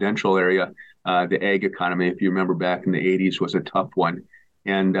residential area. The ag economy, if you remember back in the 80s, was a tough one.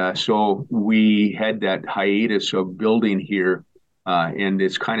 And so we had that hiatus of building here. And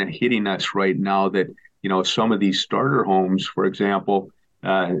it's kind of hitting us right now that, some of these starter homes, for example,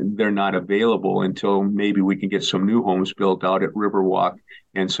 they're not available until maybe we can get some new homes built out at Riverwalk.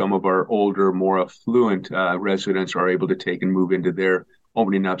 And some of our older, more affluent residents are able to take and move into there,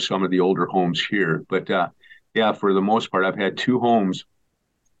 opening up some of the older homes here. But yeah, for the most part, I've had 2 homes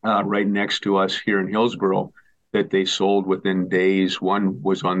right next to us here in Hillsboro that they sold within days. One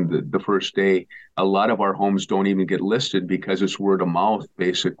was on the first day. A lot of our homes don't even get listed because it's word of mouth,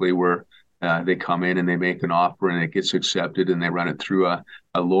 basically, where they come in and they make an offer and it gets accepted and they run it through a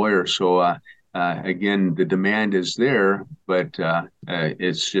lawyer. So again, the demand is there, but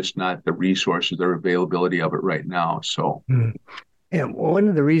it's just not the resources or availability of it right now. So, And one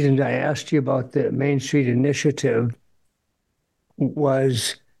of the reasons I asked you about the Main Street Initiative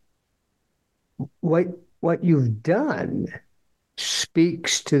was what what you've done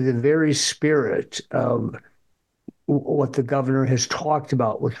speaks to the very spirit of what the governor has talked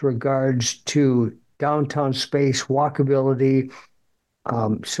about with regards to downtown space, walkability,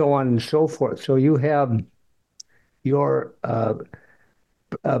 so on and so forth. So you have your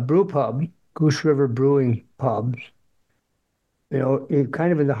brew pub, Goose River Brewing Pub,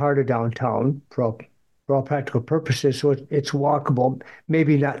 kind of in the heart of downtown for all practical purposes. So it's walkable.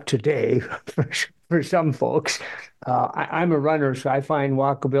 Maybe not today for some folks. I'm a runner, so I find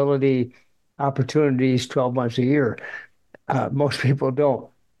walkability opportunities 12 months a year. Most people don't.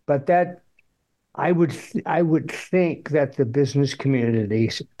 But that I would think that the business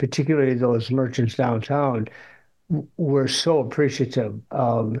communities, particularly those merchants downtown, were so appreciative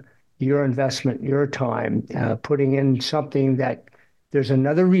of your investment, your time, putting in something that there's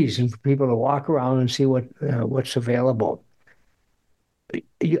another reason for people to walk around and see what's available.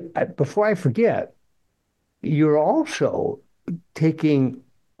 Before I forget, you're also taking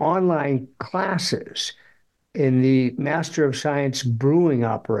online classes in the Master of Science brewing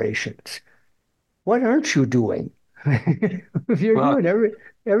operations. What aren't you doing? You're doing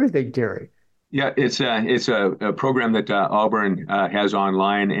everything, Terry. Yeah, it's a program that Auburn has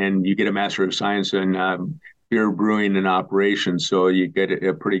online, and you get a Master of Science in beer brewing and operations, so you get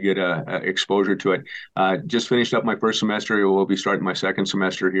a pretty good exposure to it. Just finished up my first semester. We'll be starting my second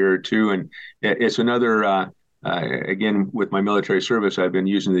semester here too, and it's another. Again, with my military service, I've been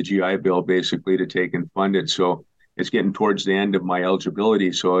using the GI Bill basically to take and fund it. So it's getting towards the end of my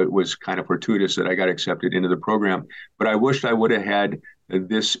eligibility. So it was kind of fortuitous that I got accepted into the program. But I wished I would have had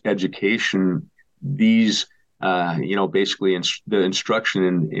this education, these, basically the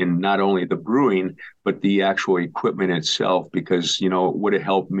instruction in not only the brewing, but the actual equipment itself, because, it would have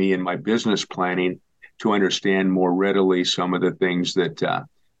helped me in my business planning to understand more readily some of the things that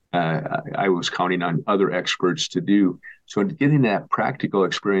I was counting on other experts to do. So getting that practical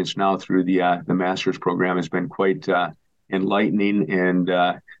experience now through the master's program has been quite enlightening. And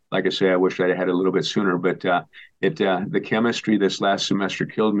like I say, I wish I had a little bit sooner, but the chemistry this last semester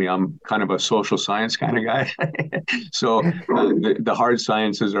killed me. I'm kind of a social science kind of guy. So the hard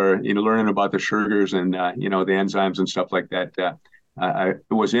sciences are, learning about the sugars and, the enzymes and stuff like that.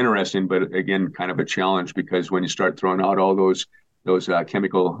 It was interesting, but again, kind of a challenge, because when you start throwing out all those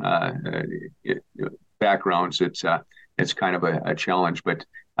chemical backgrounds, it's kind of a challenge. But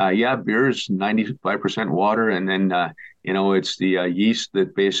beer is 95% water, and then it's the yeast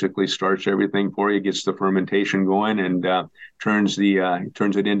that basically starts everything for you, gets the fermentation going, and turns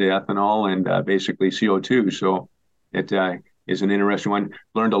it into ethanol and basically CO2. So it is an interesting one.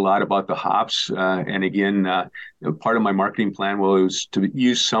 Learned a lot about the hops, and again, part of my marketing plan was to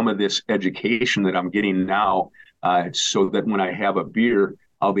use some of this education that I'm getting now. So that when I have a beer,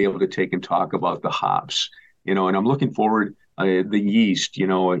 I'll be able to take and talk about the hops, and I'm looking forward. The yeast,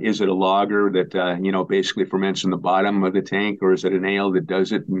 is it a lager that, basically ferments in the bottom of the tank, or is it an ale that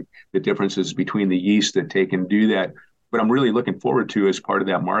does it? And the differences between the yeast that take and do that. But I'm really looking forward to, as part of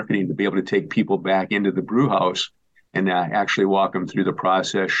that marketing, to be able to take people back into the brew house and actually walk them through the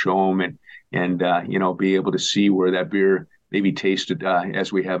process, show them, and be able to see where that beer maybe tasted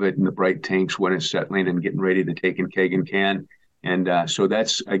as we have it in the bright tanks when it's settling and getting ready to take in keg and can. And so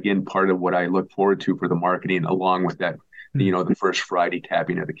that's, again, part of what I look forward to for the marketing, along with that, the first Friday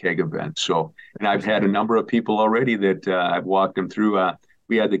tapping at the keg event. So, and I've had a number of people already that I've walked them through.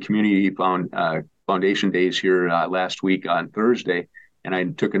 We had the community foundation days here last week on Thursday, and I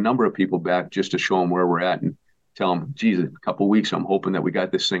took a number of people back just to show them where we're at and tell them, geez, in a couple of weeks, I'm hoping that we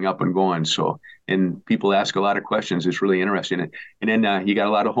got this thing up and going. So, and people ask a lot of questions. It's really interesting. And then you got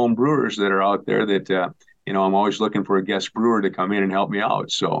a lot of home brewers that are out there that, I'm always looking for a guest brewer to come in and help me out.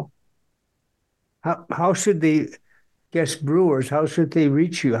 So how should the guest brewers, how should they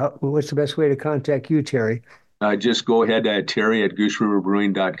reach you? What's the best way to contact you, Terry? Just go ahead, Terry at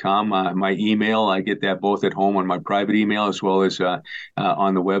gooseriverbrewing.com. My email, I get that both at home on my private email as well as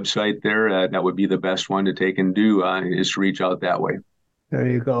on the website there. That would be the best one to take and do, is to reach out that way. There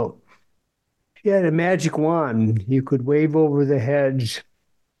you go. If you had a magic wand, you could wave over the heads,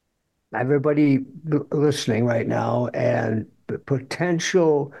 everybody listening right now, and the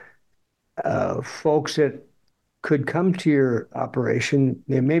potential folks that could come to your operation.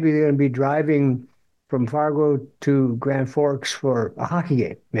 Maybe they're going to be driving from Fargo to Grand Forks for a hockey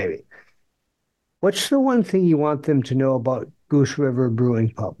game, maybe. What's the one thing you want them to know about Goose River Brewing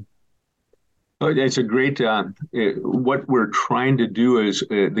Pub? It's a great, what we're trying to do is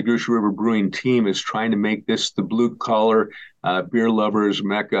the Goose River Brewing team is trying to make this the blue collar beer lovers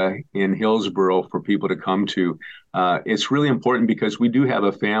mecca in Hillsboro for people to come to. It's really important because we do have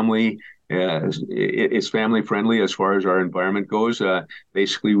a family it's family friendly as far as our environment goes.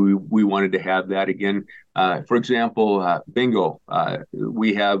 Basically, we wanted to have that again. For example, bingo.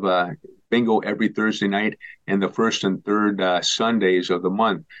 We have bingo every Thursday night and the first and third Sundays of the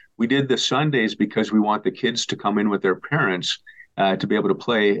month. We did the Sundays because we want the kids to come in with their parents to be able to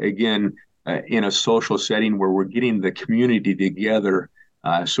play again in a social setting where we're getting the community together.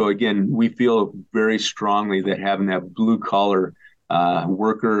 So again, we feel very strongly that having that blue collar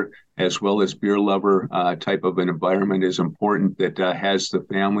worker as well as beer lover type of an environment is important. That has the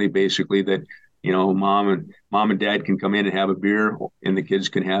family basically that mom and dad can come in and have a beer, and the kids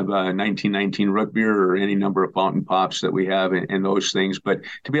can have 1919 root beer or any number of fountain pops that we have and those things. But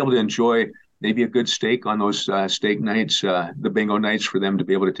to be able to enjoy maybe a good steak on those steak nights, the bingo nights for them to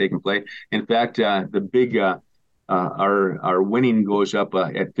be able to take and play. In fact, the big our winning goes up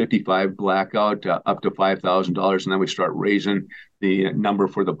at 55 blackout up to $5,000, and then we start raising the number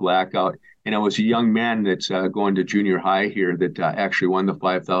for the blackout. And it was a young man that's going to junior high here that actually won the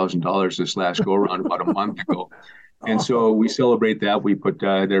 $5,000 this last go around about a month ago. And so we celebrate that. We put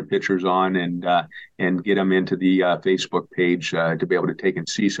their pictures on and get them into the Facebook page to be able to take and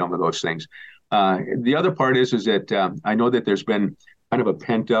see some of those things. The other part is that I know that there's been kind of a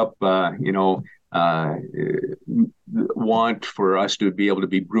pent up, want for us to be able to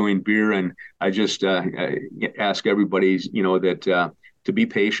be brewing beer. And I just ask everybody, that to be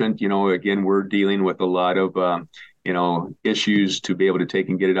patient. Again, we're dealing with a lot of, issues to be able to take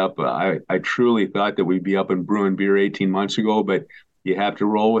and get it up. I truly thought that we'd be up and brewing beer 18 months ago, but you have to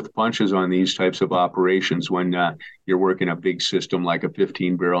roll with punches on these types of operations when you're working a big system like a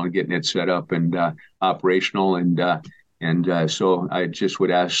 15 barrel and getting it set up and operational. And so I just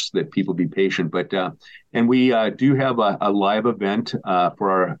would ask that people be patient. But and we do have a live event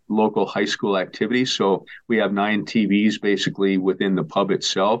for our local high school activities. So we have 9 TVs basically within the pub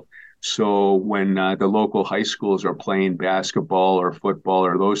itself. So when the local high schools are playing basketball or football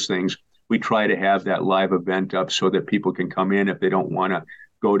or those things, we try to have that live event up so that people can come in if they don't want to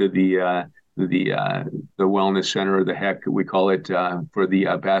go to the wellness center, or the heck we call it, for the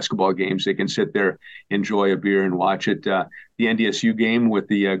basketball games. They can sit there, enjoy a beer, and watch it. The NDSU game with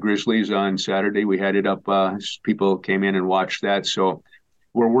the Grizzlies on Saturday, we had it up. People came in and watched that. So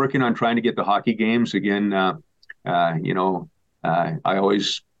we're working on trying to get the hockey games again. I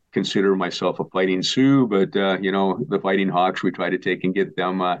always consider myself a fighting Sioux, but the Fighting Hawks, we try to take and get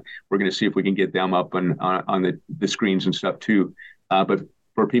them. We're going to see if we can get them up on the screens and stuff too. But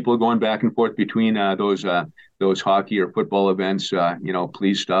for people going back and forth between those hockey or football events,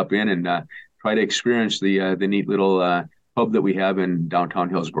 please stop in and try to experience the neat little pub that we have in downtown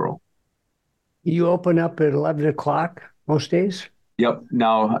Hillsboro. You open up at 11 o'clock most days? Yep.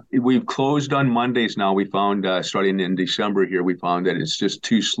 Now, we've closed on Mondays now. We found, starting in December here, we found that it's just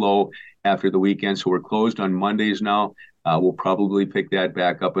too slow after the weekend. So we're closed on Mondays now. We'll probably pick that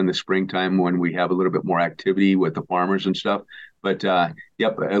back up in the springtime when we have a little bit more activity with the farmers and stuff. But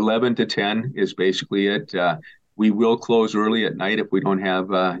 11 to 10 is basically it. We will close early at night if we don't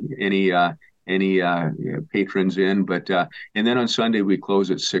have any patrons in. But and then on Sunday we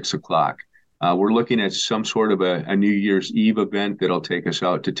close at 6 o'clock. We're looking at some sort of a New Year's Eve event that'll take us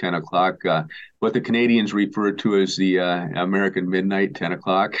out to 10 o'clock, what the Canadians refer to as the American Midnight 10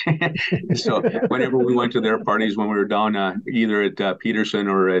 o'clock. So whenever we went to their parties when we were down either at Peterson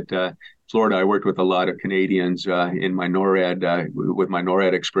or at Florida, I worked with a lot of Canadians in my NORAD, with my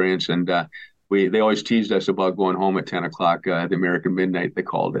NORAD experience. And they always teased us about going home at 10 o'clock, the American Midnight, they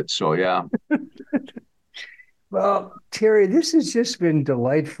called it. So, yeah. Well, Terry, this has just been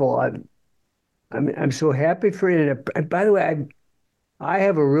delightful. I'm so happy for you. And by the way, I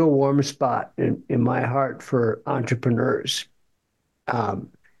have a real warm spot in my heart for entrepreneurs.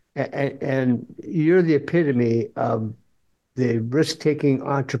 And you're the epitome of the risk-taking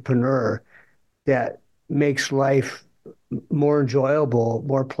entrepreneur that makes life more enjoyable,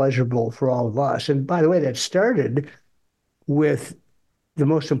 more pleasurable for all of us. And by the way, that started with the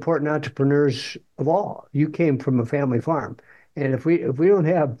most important entrepreneurs of all. You came from a family farm. And if we don't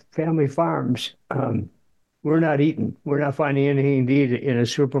have family farms, we're not eating. We're not finding anything to eat in a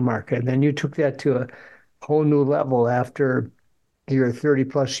supermarket. And then you took that to a whole new level after your 30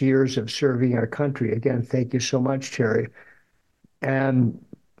 plus years of serving our country. Again, thank you so much, Terry. And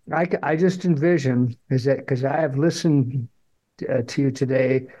I just envision is that because I have listened to you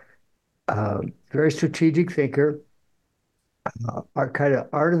today, very strategic thinker, our kind of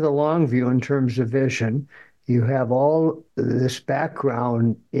art of the long view in terms of vision. You have all this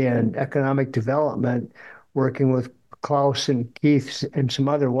background in economic development, working with Klaus and Keith and some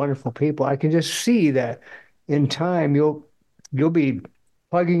other wonderful people. I can just see that in time you'll be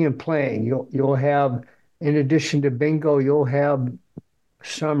plugging and playing. You'll have, in addition to bingo, you'll have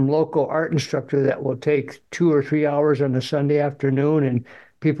some local art instructor that will take 2 or 3 hours on a Sunday afternoon, and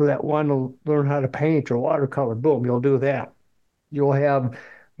people that want to learn how to paint or watercolor, boom, you'll do that. You'll have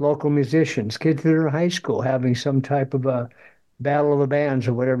local musicians, kids that are in high school having some type of a battle of the bands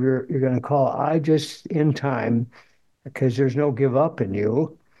or whatever you're going to call it. I just, in time, because there's no give up in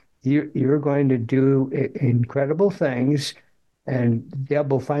you, you're going to do incredible things. And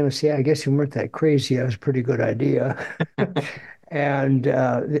Deb will finally say, I guess you weren't that crazy. That was a pretty good idea. And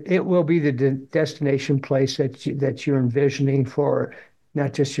it will be the destination place that you're envisioning for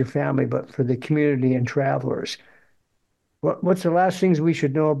not just your family, but for the community and travelers. What's the last things we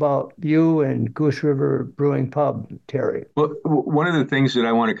should know about you and Goose River Brewing Pub, Terry? Well, one of the things that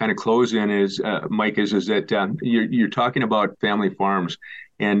I want to kind of close in is, Mike, is that you're talking about family farms.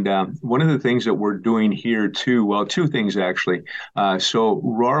 And one of the things that we're doing here too, well, two things actually. So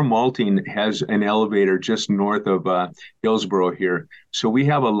Rahr Malting has an elevator just north of Hillsboro here. So we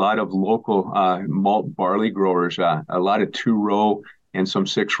have a lot of local malt barley growers, a lot of 2-row and some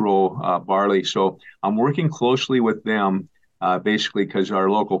 6-row barley. So I'm working closely with them, basically because our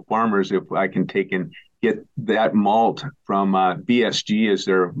local farmers, if I can take and get that malt from BSG as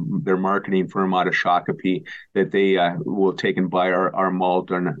their marketing firm out of Shakopee, that they will take and buy our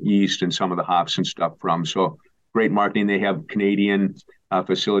malt and yeast and some of the hops and stuff from. So great marketing. They have Canadian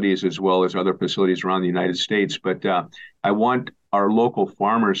facilities as well as other facilities around the United States. But I want our local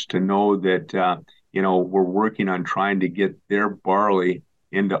farmers to know that we're working on trying to get their barley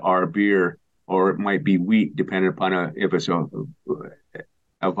into our beer, or it might be wheat, depending upon if it's a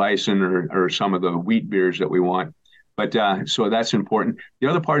Weissen or some of the wheat beers that we want. But so that's important. The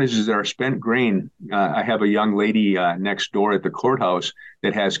other part is our spent grain. I have a young lady next door at the courthouse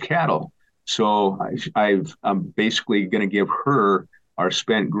that has cattle. So I'm basically going to give her our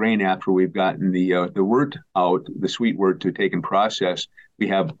spent grain after we've gotten the wort out, the sweet wort to take and process. We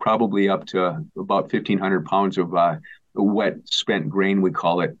have probably up to about 1,500 pounds of wet spent grain, we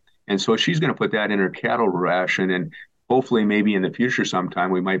call it. And so she's going to put that in her cattle ration, and hopefully maybe in the future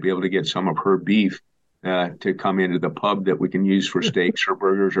sometime we might be able to get some of her beef to come into the pub that we can use for steaks or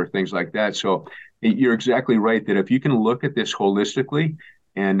burgers or things like that. So you're exactly right that if you can look at this holistically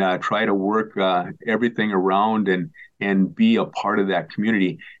and try to work everything around and be a part of that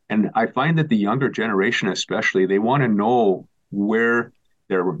community. And I find that the younger generation especially, they want to know where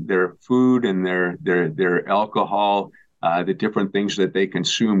their food and their alcohol, the different things that they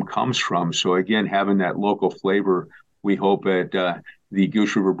consume comes from. So again, having that local flavor, we hope that the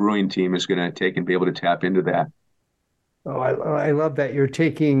Goose River Brewing team is going to take and be able to tap into that. Oh, I love that you're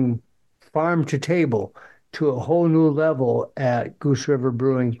taking farm to table to a whole new level at Goose River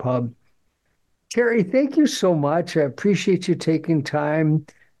Brewing Pub. Terry, thank you so much. I appreciate you taking time.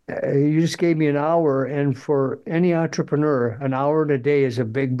 You just gave me an hour, and for any entrepreneur, an hour in a day is a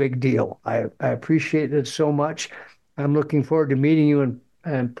big, big deal. I appreciate it so much. I'm looking forward to meeting you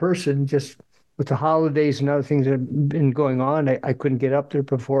in person. Just with the holidays and other things that have been going on, I couldn't get up there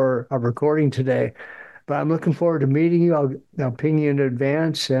before our recording today. But I'm looking forward to meeting you. I'll ping you in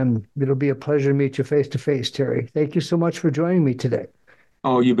advance, and it'll be a pleasure to meet you face to face, Terry. Thank you so much for joining me today.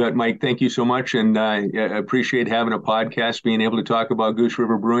 Oh, you bet, Mike. Thank you so much. And I appreciate having a podcast, being able to talk about Goose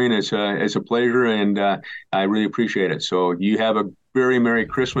River Brewing. It's a pleasure, and I really appreciate it. So you have a very Merry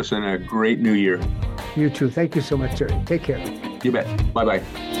Christmas and a great New Year. You too. Thank you so much, Terry. Take care. You bet.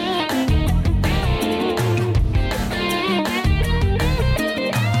 Bye-bye.